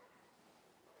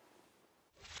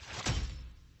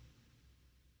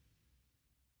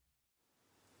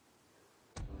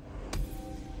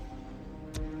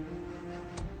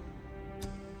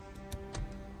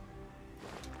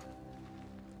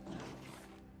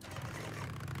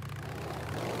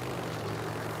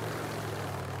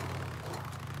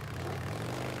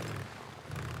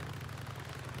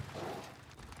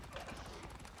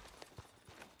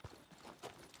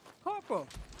 Corporal,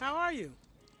 how are you?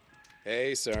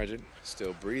 Hey, Sergeant.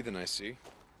 Still breathing, I see.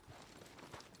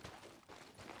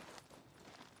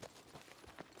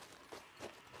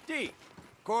 D,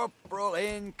 Corporal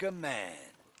in command.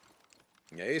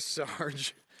 Hey,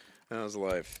 Sarge. How's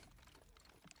life?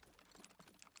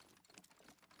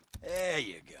 There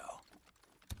you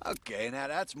go. Okay, now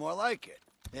that's more like it.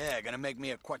 Yeah, gonna make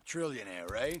me a quadrillionaire,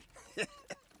 right?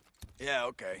 Yeah,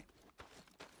 okay.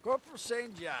 Corporal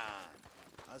St. John.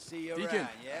 I'll see you Deacon, around,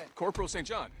 yeah? Corporal St.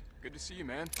 John. Good to see you,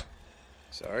 man.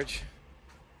 Sarge?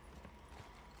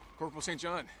 Corporal St.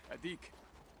 John, at Deke.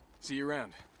 See you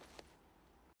around.